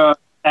their own.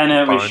 and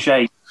it was Fine.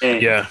 shite.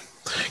 Yeah.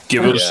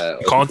 Give us. Yeah,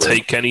 You can't okay.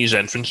 take Kenny's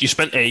entrance. You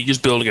spent ages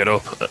building it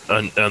up,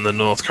 and the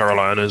North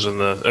Carolinas and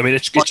the. I mean,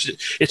 it's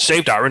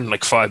saved Aaron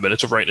like 5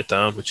 minutes of writing it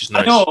down, which is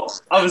nice. I know.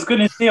 I was going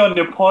to say on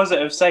the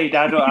positive side,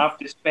 I don't have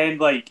to spend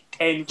like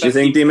 10, Do you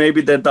think they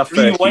maybe did that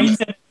first?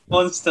 rewinding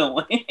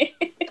constantly.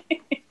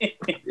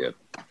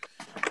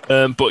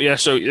 But yeah,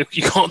 so you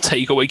can't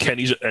take away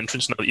Kenny's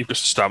entrance now that you've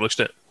just established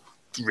it.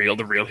 The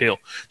real heel.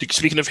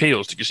 Speaking of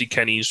heels, did you see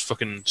Kenny's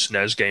fucking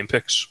SNES game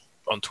pics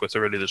on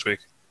Twitter earlier this week?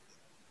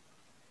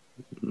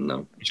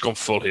 No. He's gone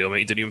full heel, mate.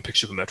 He didn't even pick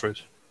Super Metroid.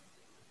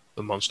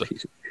 The monster.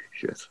 Piece of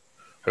shit.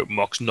 Hope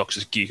Mox knocks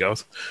his geek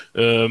out.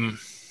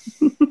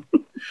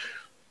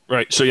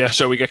 Right,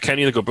 so we get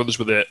Kenny and the Good Brothers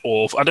with it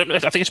off. I don't know. I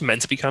think it's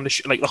meant to be kind of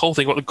like the whole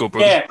thing about the Good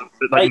Brothers. Yeah,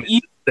 like,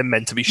 like, they're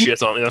meant to be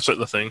shit, aren't they? That's like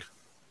the thing.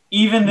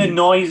 even the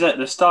noise at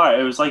the start,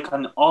 it was like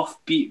an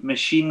offbeat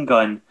machine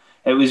gun.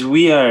 It was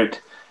weird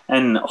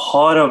and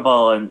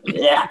horrible and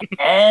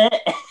It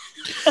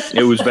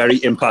was very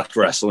Impact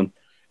Wrestling.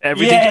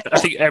 Everything. Yeah. I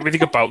think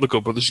everything about the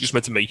Good Brothers is just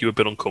meant to make you a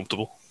bit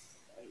uncomfortable.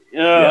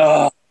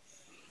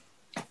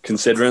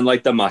 Considering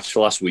like the match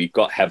last week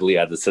got heavily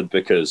edited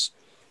because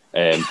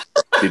they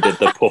did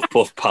the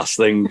puff pass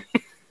thing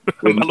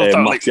with I love that,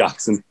 Matt like-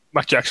 Jackson.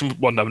 Matt Jackson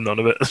wouldn't have none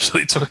of it, so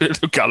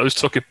Gallows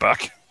took it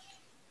back.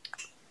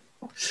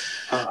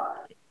 Yeah,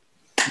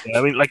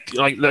 I mean, like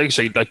you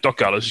say, like Doc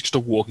Gallows is just a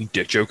walking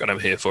dick joke, and I'm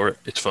here for it.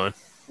 It's fine.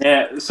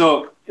 Yeah,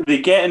 so they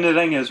get in the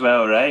ring as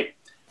well, right?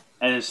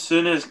 And as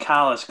soon as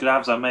Callis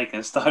grabs a mic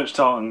and starts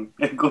talking,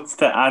 it goes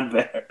to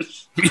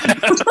adverts.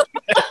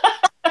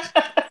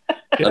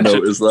 I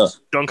noticed that.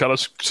 Don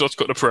Callis starts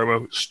cutting a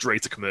promo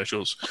straight to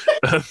commercials.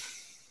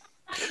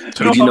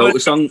 Did you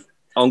notice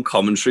on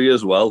commentary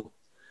as well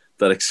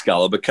that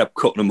Excalibur kept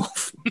cutting him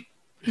off?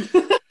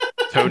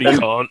 Tony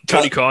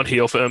Khan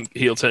heel turn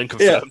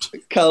confirmed.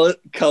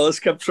 Callis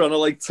kept trying to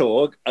like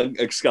talk, and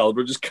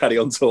Excalibur just carry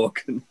on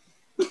talking.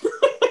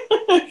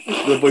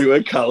 The boy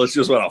where Callis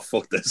just went, "Oh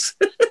fuck this."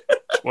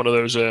 It's one of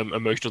those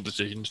emotional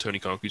decisions Tony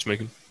Khan keeps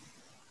making.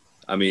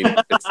 I mean,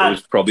 it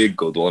was probably a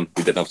good one.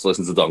 We didn't have to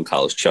listen to Don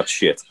Callis chat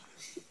shit.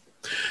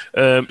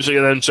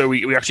 So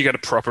we actually get a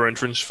proper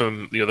entrance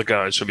from the other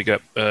guys. So we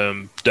get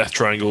Death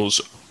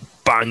Triangle's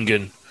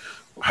banging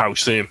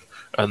house theme,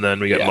 and then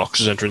we get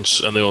Mox's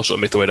entrance, and they all sort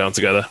of make their way down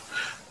together.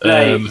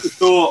 Right.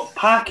 So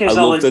Pac I is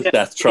a love that legit.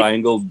 Death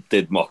Triangle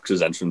did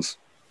Mox's entrance.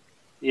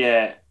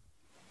 Yeah.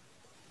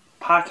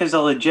 Pac is a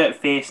legit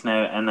face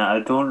now, and I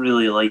don't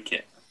really like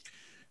it.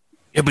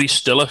 Yeah, but he's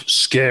still a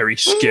scary,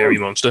 scary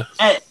monster.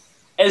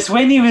 It's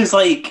when he was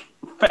like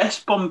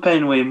fist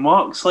bumping with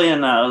Moxley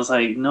and that. I was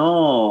like,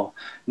 no,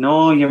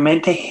 you're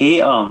meant to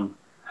hate him.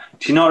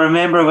 Do you not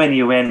remember when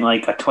you went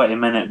like a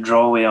 20-minute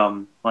draw with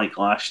him like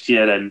last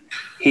year and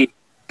hate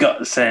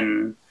guts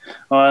and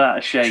all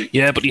that shit?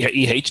 Yeah, but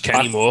he hates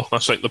Kenny more.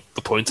 That's like the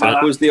point.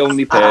 Pac was the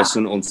only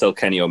person until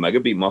Kenny Omega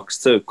beat Mox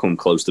to come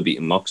close to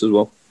beating Mox as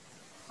well.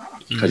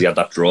 Because he had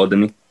that draw,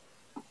 didn't he?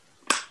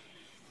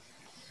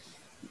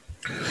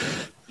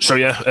 So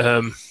yeah,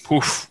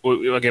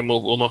 again,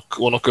 we'll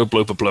not go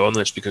blow for blow on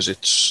this because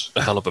it's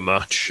a hell of a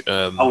match.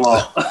 A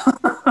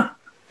lot.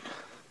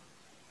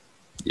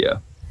 Yeah.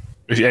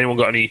 If anyone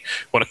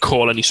want to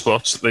call any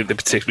spots they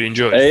particularly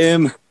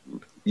enjoy?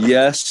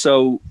 Yeah,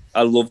 so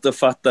I love the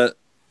fact that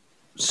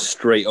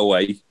straight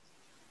away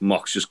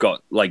Mox just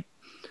got like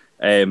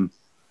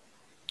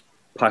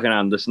Pac and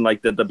Anderson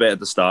like did the bit at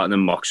the start, and then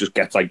Mox just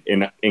gets like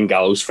in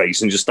Gallows'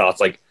 face and just starts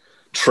like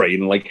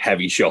trading like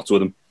heavy shots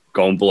with him,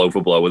 going blow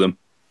for blow with him.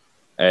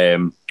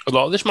 A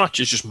lot of this match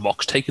is just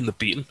Mox taking the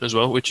beating as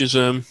well, which is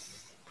something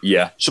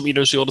you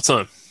don't see all the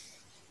time.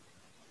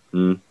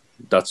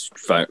 That's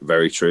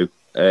very true.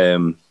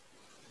 There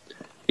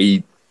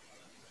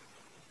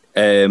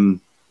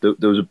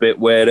was a bit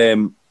where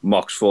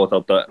Mox fought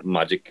out that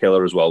Magic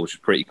Killer as well, which is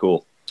pretty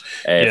cool.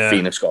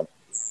 Phoenix got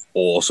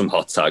awesome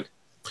hot tag.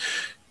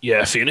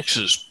 Yeah, Phoenix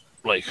is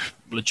like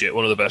legit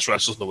one of the best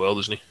wrestlers in the world,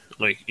 isn't he?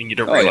 Like, and you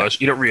don't realize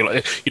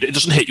it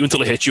doesn't hit you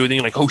until it hits you, and then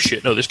you're like, oh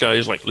shit, no, this guy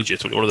is like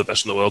legitimately one of the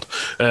best in the world.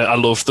 I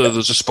love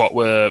there's a spot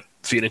where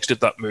Phoenix did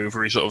that move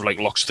where he sort of like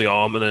locks the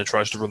arm and then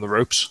tries to run the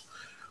ropes,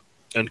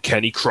 and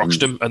Kenny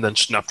crotched him and then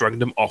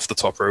snapdragoned him off the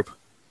top rope.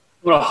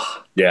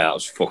 Oh. Yeah, that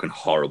was fucking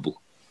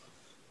horrible.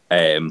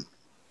 Yeah,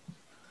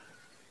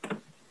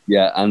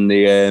 and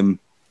the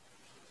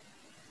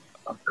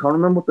I can't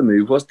remember what the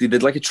move was. They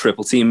did like a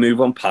triple team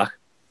move on Pac.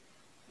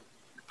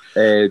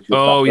 It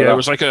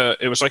was like a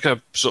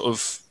sort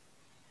of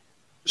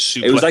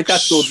suplex. It was like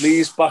that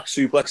Dudley's back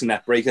suplex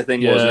neck breaker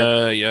thing, wasn't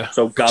it? Yeah.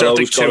 So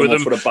Gallows two of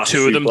them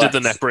did the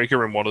neck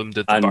breaker and one of them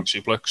did the back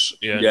suplex.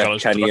 Yeah,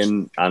 Kenny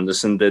and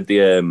Anderson did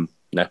the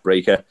neck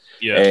breaker.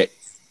 Yeah.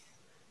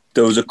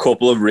 There was a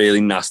couple of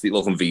really nasty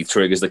looking V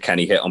triggers that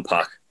Kenny hit on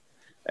Pac.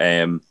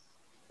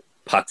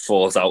 Pac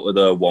falls out with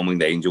a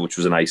one-winged angel, which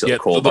was a nice little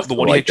callback. The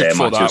one he hit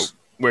before that,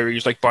 where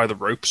he's like by the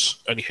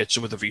ropes and he hits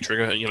him with the V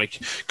trigger, and you're like,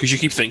 because you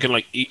keep thinking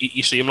like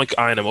you see him like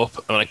eyeing him up,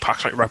 and like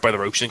Pac's like right by the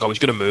ropes, you think, oh, he's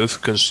gonna move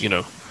because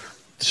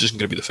this isn't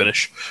gonna be the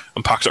finish,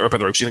 and Pac's like right by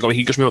the ropes, you think, oh,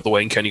 he goes out the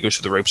way, and Kenny goes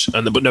through the ropes,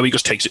 but no, he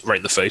just takes it right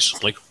in the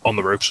face, like on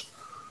the ropes.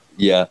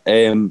 Yeah,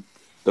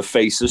 the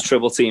Faces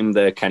triple teamed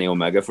Kenny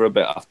Omega for a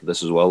bit after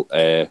this as well.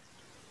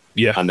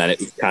 Yeah, and then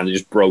it kind of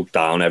just broke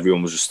down.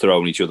 Everyone was just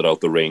throwing each other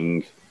out the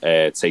ring,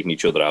 taking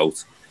each other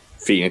out.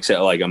 Phoenix hit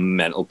like a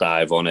mental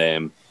dive on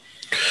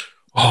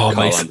oh,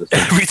 mate.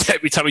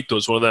 Every time he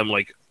does one of them,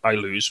 like, I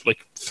lose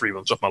like 3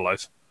 months off my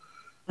life.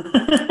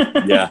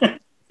 Yeah,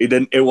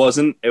 it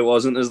wasn't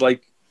as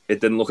like,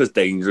 it didn't look as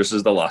dangerous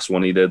as the last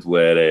one he did,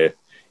 where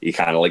he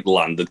kind of like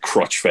landed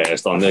crotch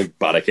first on the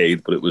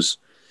barricade, but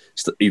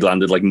he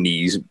landed like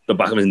the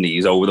back of his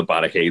knees over the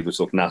barricade,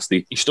 which looked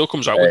nasty. He still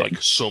comes out with like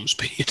some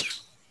speed.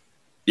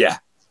 Yeah.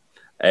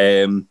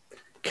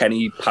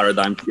 Kenny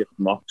paradigm shift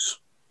Mox.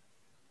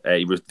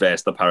 He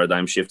reversed the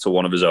paradigm shift to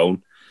one of his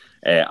own.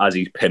 As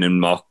he's pinning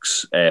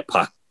Mox,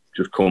 Pac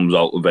just comes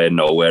out of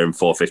nowhere and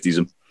 450s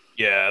him.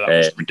 Yeah, that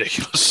was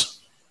ridiculous.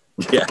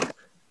 Yeah.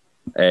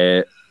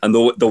 And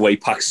the way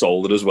Pac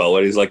sold it as well,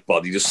 where his like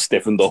body just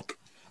stiffened up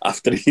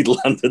after he'd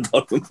landed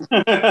on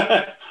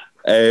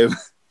him.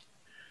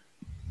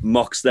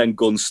 Mox then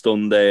gun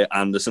stunned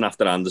Anderson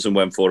after Anderson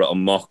went for it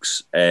on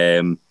Mox.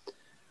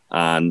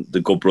 And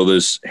the Good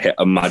Brothers hit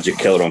a Magic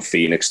Killer on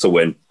Phoenix to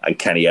win, and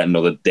Kenny had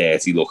another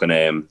dirty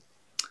looking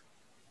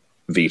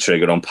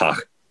V-trigger on Pac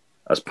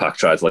as Pac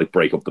tried to like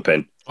break up the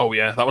pin. Oh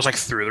yeah, that was like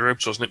through the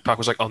ropes, wasn't it? Pac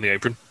was like on the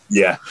apron.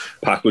 Yeah,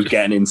 Pac was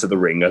getting into the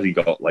ring as he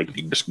got like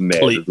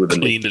murdered with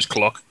cleaned his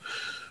clock.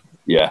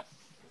 Yeah,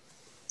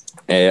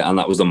 and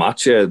that was the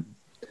match.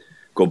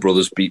 Good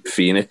Brothers beat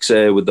Phoenix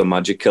with the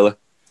Magic Killer.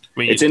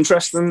 It's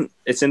interesting.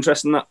 It's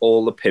interesting that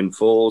all the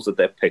pinfalls that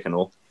they're picking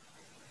up,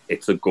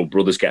 it's the Good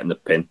Brothers getting the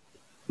pin,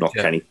 not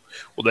Kenny.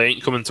 Well, they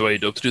ain't coming to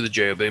AEW to do the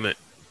JOB, mate.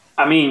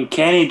 I mean,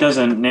 Kenny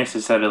doesn't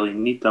necessarily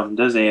need them,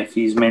 does he? If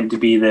he's meant to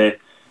be the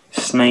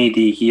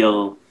snidey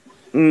heel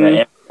that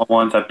everyone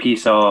wants a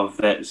piece of,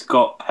 that's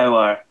got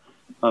power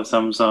of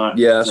some sort.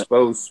 Yeah, I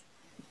suppose.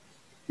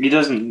 He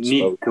doesn't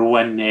need to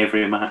win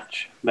every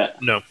match.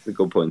 But no, that's a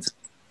good point.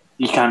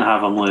 You can't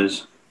have him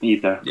lose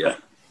either. Yeah.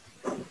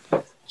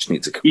 Just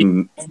need to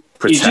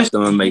protect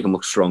them and make them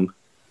look strong.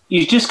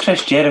 He's just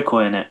Chris Jericho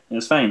in it.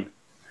 It's fine.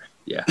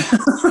 Yeah.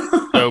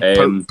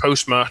 So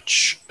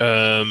post-match,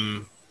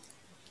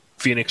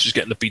 Phoenix is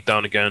getting the beat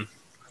down again.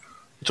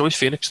 It's always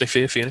Phoenix. They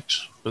fear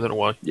Phoenix. I don't know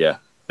why. Yeah.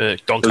 Don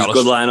Callis. There was a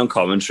good line on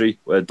commentary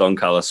where Don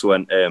Callis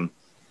went,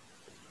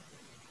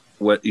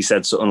 where he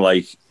said something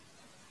like,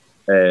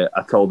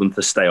 I told him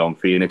to stay on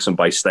Phoenix, and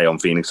by stay on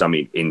Phoenix, I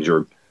mean injure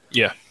him.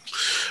 Yeah.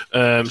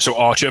 So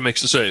Archer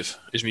makes the save.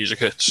 His music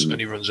hits, and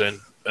he runs in.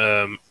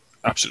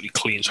 Absolutely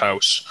cleans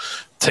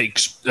house.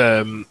 Takes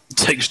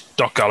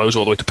Doc Gallows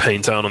all the way to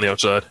Paintown on the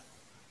outside.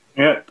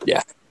 Yeah.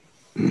 Yeah.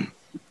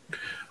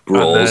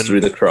 Brawls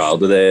through the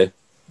crowd with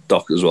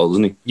Doc as well,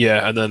 doesn't he?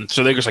 Yeah, and then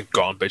so they're just like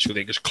gone. Basically,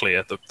 they just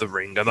clear the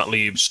ring, and that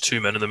leaves two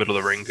men in the middle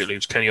of the ring. It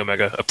leaves Kenny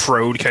Omega, a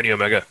proud Kenny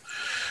Omega,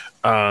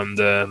 and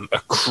a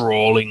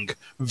crawling,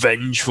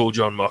 vengeful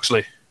Jon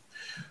Moxley.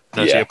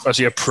 As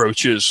he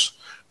approaches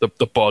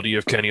the body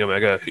of Kenny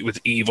Omega with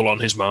evil on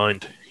his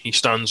mind, he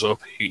stands up.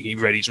 He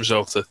readies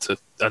himself to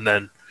and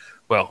then,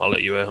 well, I'll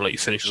let you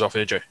finish us off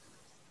here, Jay.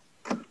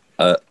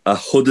 A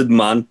hooded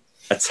man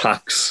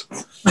attacks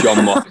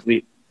Jon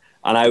Moxley.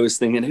 And I was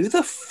thinking, who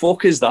the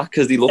fuck is that?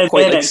 Because they look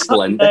quite like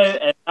slender.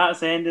 And that's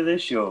the end of the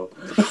show.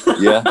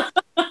 Yeah.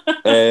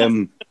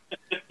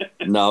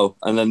 No.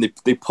 And then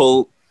they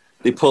pull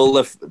they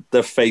pull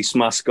the face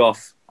mask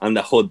off and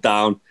the hood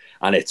down,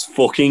 and it's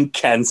fucking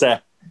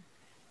Kenta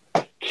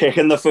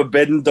kicking the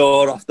forbidden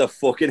door off the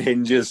fucking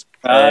hinges.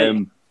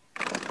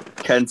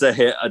 Kenta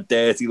hit a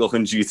dirty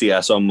looking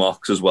GTS on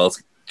Mox as well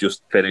to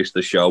just finish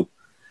the show.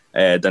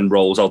 Then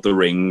rolls out the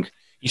ring.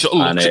 He sort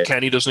of looks at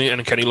Kenny, doesn't he?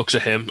 And Kenny looks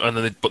at him, and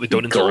then but they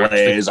don't interact.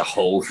 There's a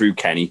hole through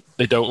Kenny.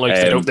 They don't like.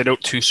 They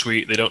don't too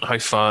sweet. They don't high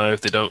five.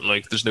 They don't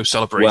like. There's no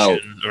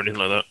celebration or anything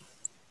like that.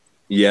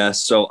 Yeah.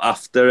 So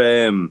after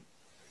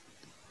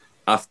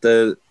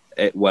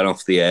it went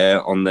off the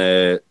air on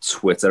their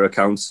Twitter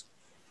accounts,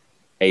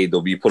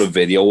 AEW put a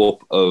video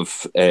up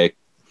of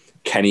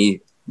Kenny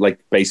like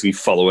basically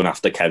following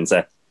after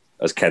Kenta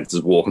as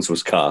Kenta's walking to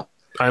his car.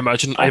 I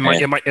imagine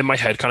in my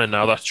head kind of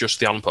now that's just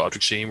the Alan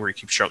Partridge scene where he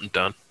keeps shouting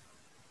down.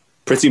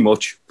 Pretty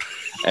much,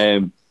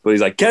 but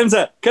he's like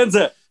Kenta.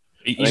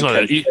 He's not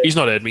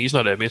Ed me.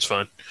 It's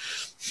fine.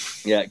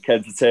 Yeah,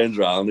 Kenta turns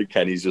around and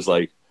Kenny's just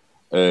like,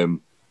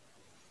 Kenny's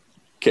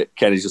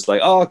just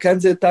like, oh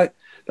Kenta,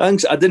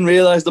 thanks. I didn't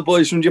realize the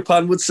boys from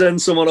Japan would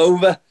send someone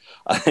over.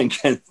 And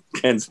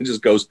Kenta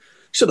just goes,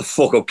 shut the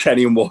fuck up,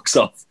 Kenny, and walks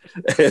off.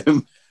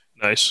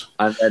 Nice.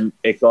 And then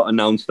it got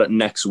announced that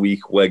next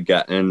week we're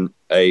getting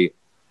a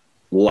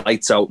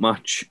lights out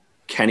match: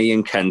 Kenny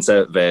and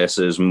Kenta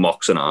versus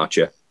Mox and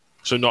Archer.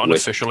 So not an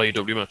official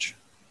AEW match?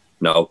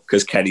 No,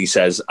 because Kenny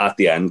says at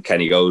the end,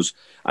 Kenny goes,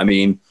 I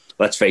mean,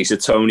 let's face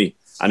it, Tony,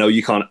 I know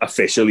you can't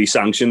officially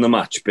sanction the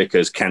match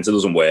because Kenta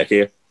doesn't work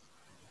here.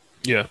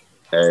 Yeah.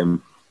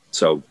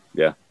 So,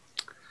 yeah.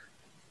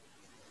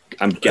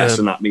 I'm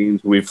guessing that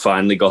means we've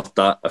finally got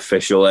that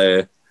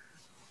official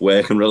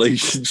working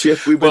relationship.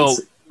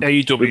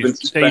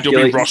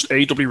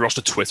 AEW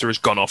roster Twitter has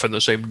gone off in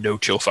the same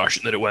no-chill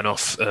fashion that it went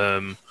off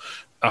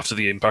after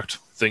the Impact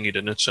thingy,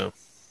 didn't it?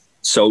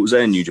 So was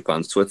New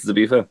Japan's Twitter, to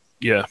be fair.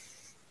 Yeah.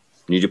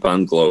 New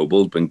Japan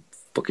Global's been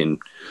fucking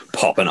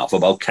popping off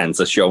about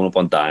Kenta showing up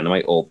on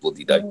Dynamite all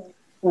bloody day.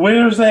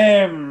 Where's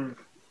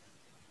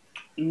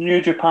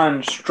New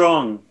Japan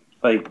Strong?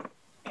 Like,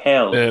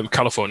 hell?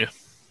 California.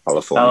 In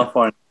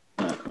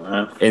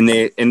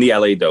the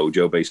LA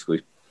dojo,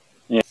 basically.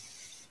 Yeah.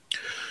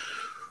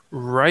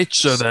 Right,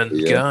 so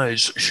then,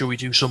 guys, shall we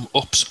do some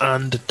ups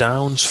and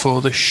downs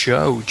for the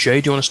show? Jay,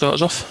 do you want to start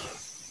us off?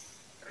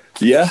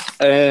 Yeah.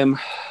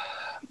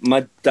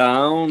 My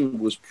down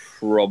was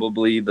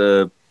probably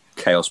the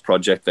Chaos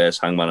Project versus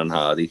Hangman and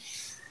Hardy.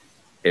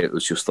 It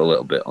was just a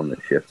little bit on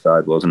the shit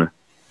side, wasn't it?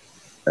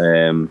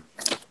 And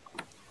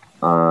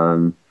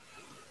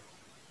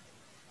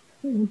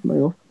my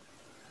up.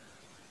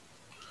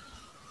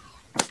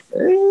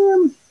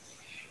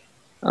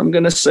 I'm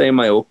gonna say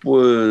my up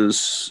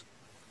was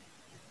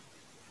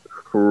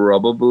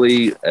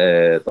probably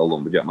the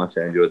Lumberjack match.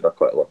 I enjoyed that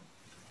quite a lot.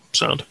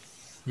 Sound,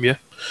 yeah.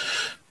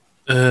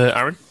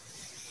 Aaron?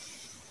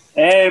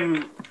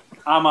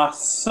 I'm a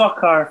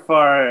sucker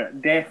for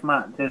death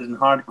matches and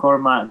hardcore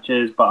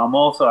matches, but I'm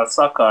also a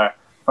sucker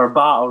for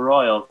battle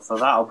royals, so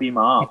that'll be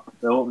my up,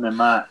 the opening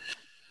match.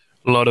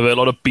 A lot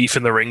of beef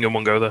in the ring in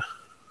one go there.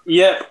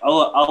 Yep, I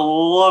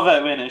love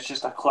it when it's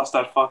just a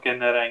clusterfuck in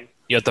the ring.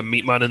 You had the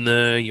meat man in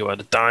there, you had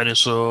a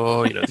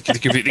dinosaur, they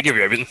give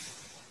you everything.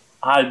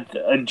 I had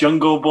a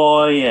Jungle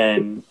Boy,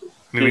 and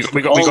we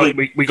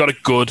got a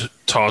good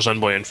Tarzan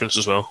Boy entrance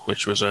as well,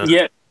 which was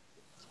yeah.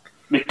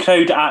 The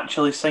crowd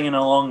actually singing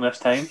along this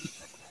time.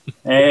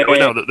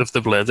 Now that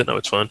they've learned it, now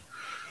it's fine.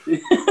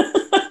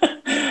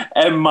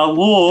 And my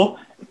low,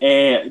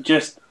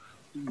 just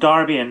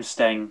Darby and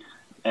Sting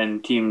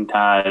and Team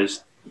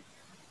Taz.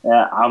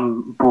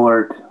 I'm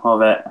bored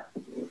of it.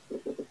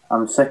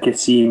 I'm sick of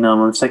seeing them.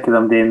 I'm sick of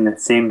them doing the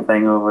same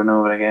thing over and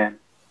over again.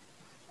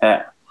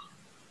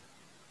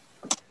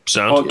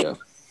 Sound?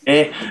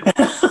 Yeah.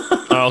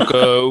 I'll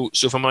go.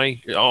 So for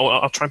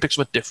I'll try and pick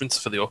something different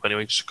for the up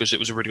anyway, because it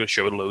was a really good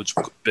show with loads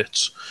of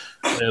bits.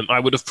 I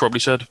would have probably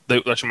said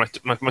actually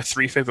my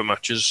three favorite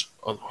matches.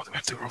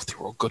 They were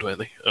all good, weren't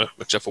they?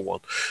 Except for one.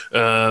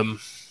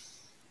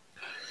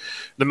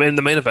 The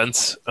main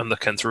event and the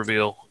Kenta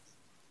reveal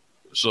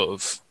sort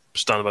of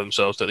stand by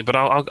themselves, don't they? But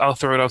I'll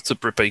throw it out to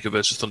Britt Baker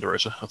versus Thunder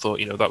Rosa. I thought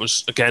that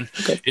was again.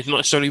 Okay. It's not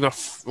necessarily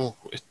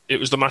it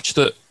was the match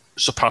that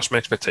surpassed my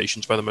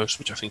expectations by the most,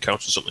 which I think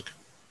counts as something.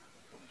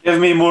 Give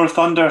me more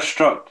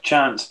Thunderstruck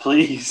chants,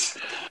 please.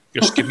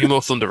 Just give me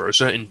more Thunder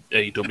Rosa in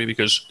AEW,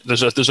 because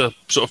there's a sort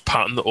of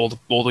pattern that all the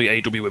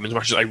AEW women's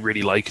matches I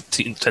really like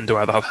tend to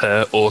either have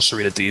her or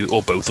Serena Deeb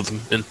or both of them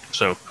in.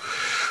 So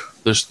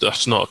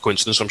that's not a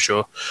coincidence, I'm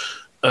sure.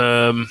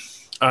 And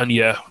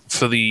yeah,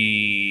 for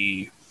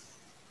the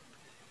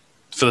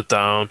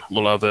down,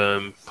 we'll have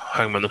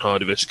Hangman and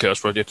Hardy versus Chaos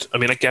Project. I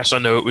mean, I guess I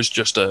know it was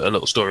just a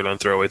little storyline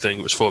throwaway thing.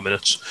 It was 4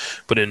 minutes,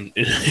 but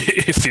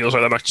it feels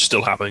like that match is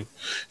still happening.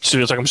 It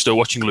feels like I'm still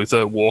watching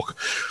Luther walk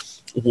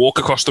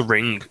across the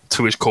ring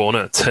to his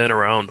corner, turn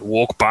around,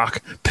 walk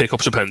back, pick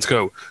up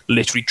Serpentico,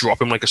 literally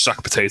drop him like a sack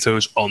of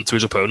potatoes onto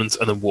his opponent,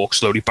 and then walk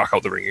slowly back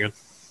out the ring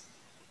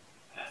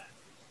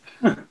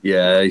again.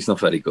 Yeah, he's not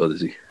very good,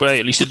 is he? But hey,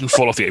 at least he didn't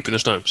fall off the apron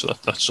this time, so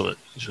that's something.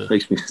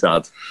 Makes me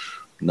sad.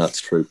 And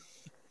that's true.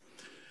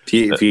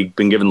 If you'd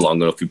been given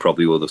long enough, you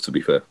probably would have, to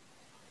be fair.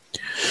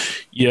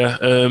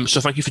 Yeah,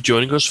 so thank you for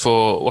joining us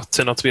for what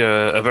turned out to be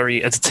a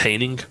very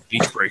entertaining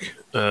beach break.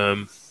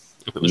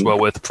 It was well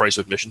worth the price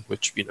of admission,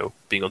 which, you know,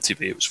 being on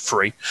TV, it was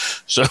free.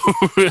 So,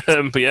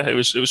 but yeah, it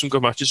was some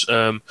good matches.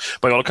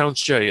 By all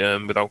accounts, Jay,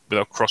 without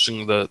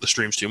crossing the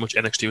streams too much,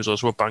 NXT was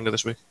also a banger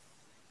this week.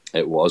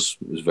 It was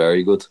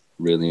very good.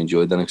 Really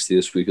enjoyed NXT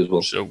this week as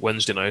well. So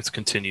Wednesday night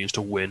continues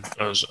to win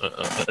as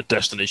a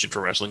destination for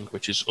wrestling,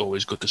 which is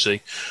always good to see.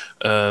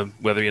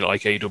 Whether you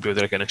like AEW, whether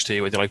you like NXT,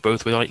 whether you like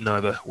both, whether you like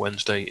neither,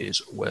 Wednesday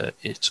is where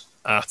it's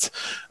at.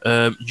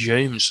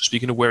 James,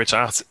 speaking of where it's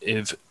at,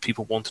 if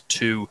people want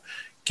to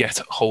get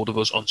hold of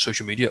us on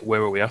social media, where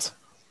are we at?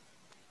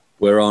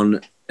 We're on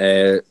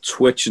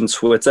Twitch and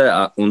Twitter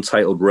at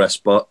Untitled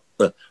Rest Pod,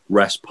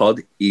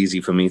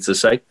 easy for me to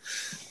say.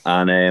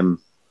 And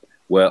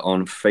we're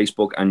on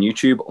Facebook and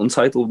YouTube,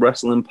 Untitled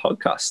Wrestling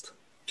Podcast.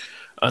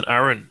 And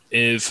Aaron,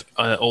 if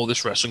all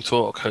this wrestling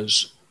talk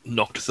has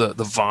knocked the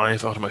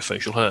vibe out of my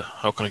facial hair,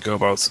 how can I go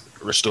about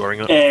restoring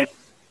it?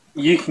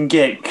 You can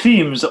get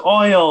creams,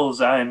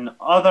 oils, and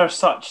other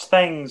such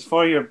things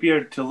for your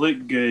beard to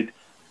look good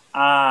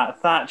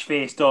at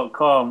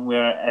thatchface.com,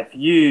 where if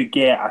you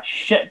get a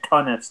shit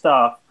ton of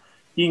stuff,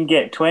 you can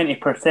get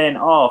 20%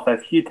 off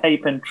if you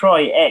type in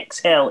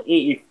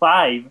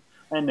TroyXL85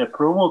 in the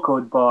promo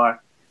code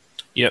bar.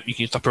 Yep, you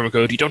can use that promo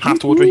code. You don't have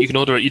to order it. You can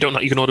order it. You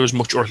can order as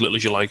much or as little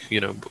as you like.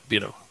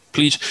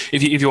 Please,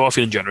 if you are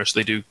feeling generous,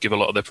 they do give a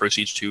lot of their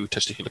proceeds to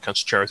testicular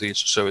cancer charities,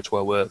 so it's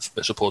well worth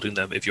supporting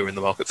them if you're in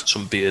the market for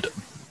some beard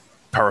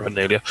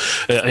paraphernalia.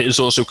 It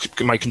is also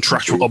my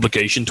contractual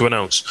obligation to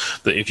announce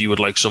that if you would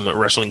like some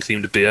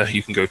wrestling-themed beer,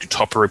 you can go to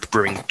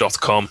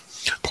topropebrewing.com,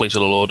 place a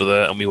little order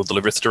there, and we will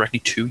deliver it directly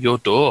to your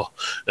door.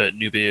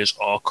 New beers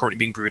are currently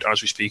being brewed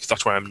as we speak.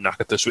 That's why I'm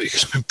knackered this week.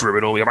 I'm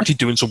brewing all week. I'm actually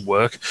doing some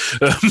work.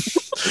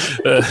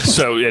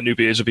 So yeah, new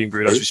beers are being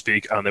brewed as we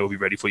speak, and they will be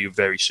ready for you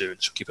very soon.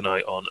 So keep an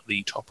eye on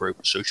the Top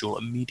Rope social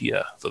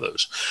media for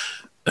those.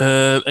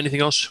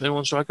 Anything else anyone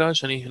wants to add,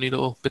 guys? Any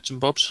little bits and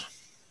bobs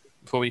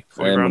before we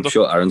round I'm up?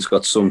 sure Aaron's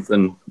got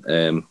something.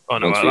 I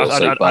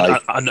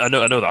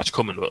know that's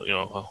coming, but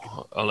I'll.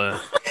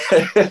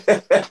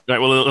 Right,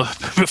 well,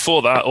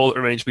 before that, all that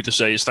remains for me to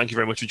say is thank you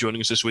very much for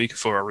joining us this week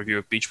for our review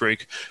of Beach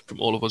Break from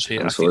all of us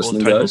here at the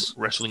Untitled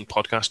Wrestling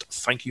Podcast.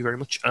 Thank you very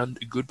much, and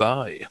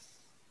goodbye.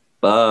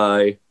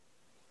 Bye.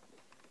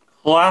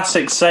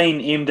 Classic sign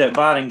aimed at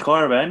Baron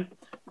Corbin,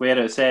 where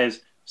it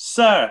says,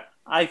 "Sir,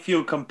 I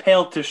feel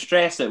compelled to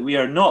stress that we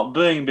are not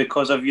booing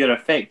because of your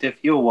effective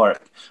heel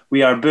work.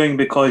 We are booing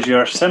because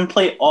you're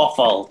simply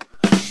awful."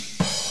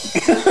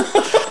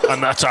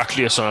 And that's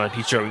actually a sign.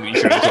 He's showing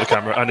it to the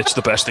camera, and it's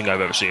the best thing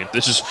I've ever seen.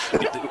 I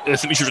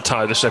think we should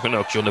retire this segment now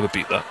because you'll never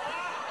beat that.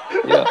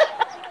 Yeah.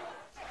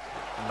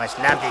 You must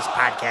love this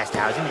podcast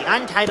housing, the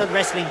Untitled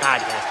Wrestling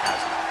Podcast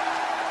housing.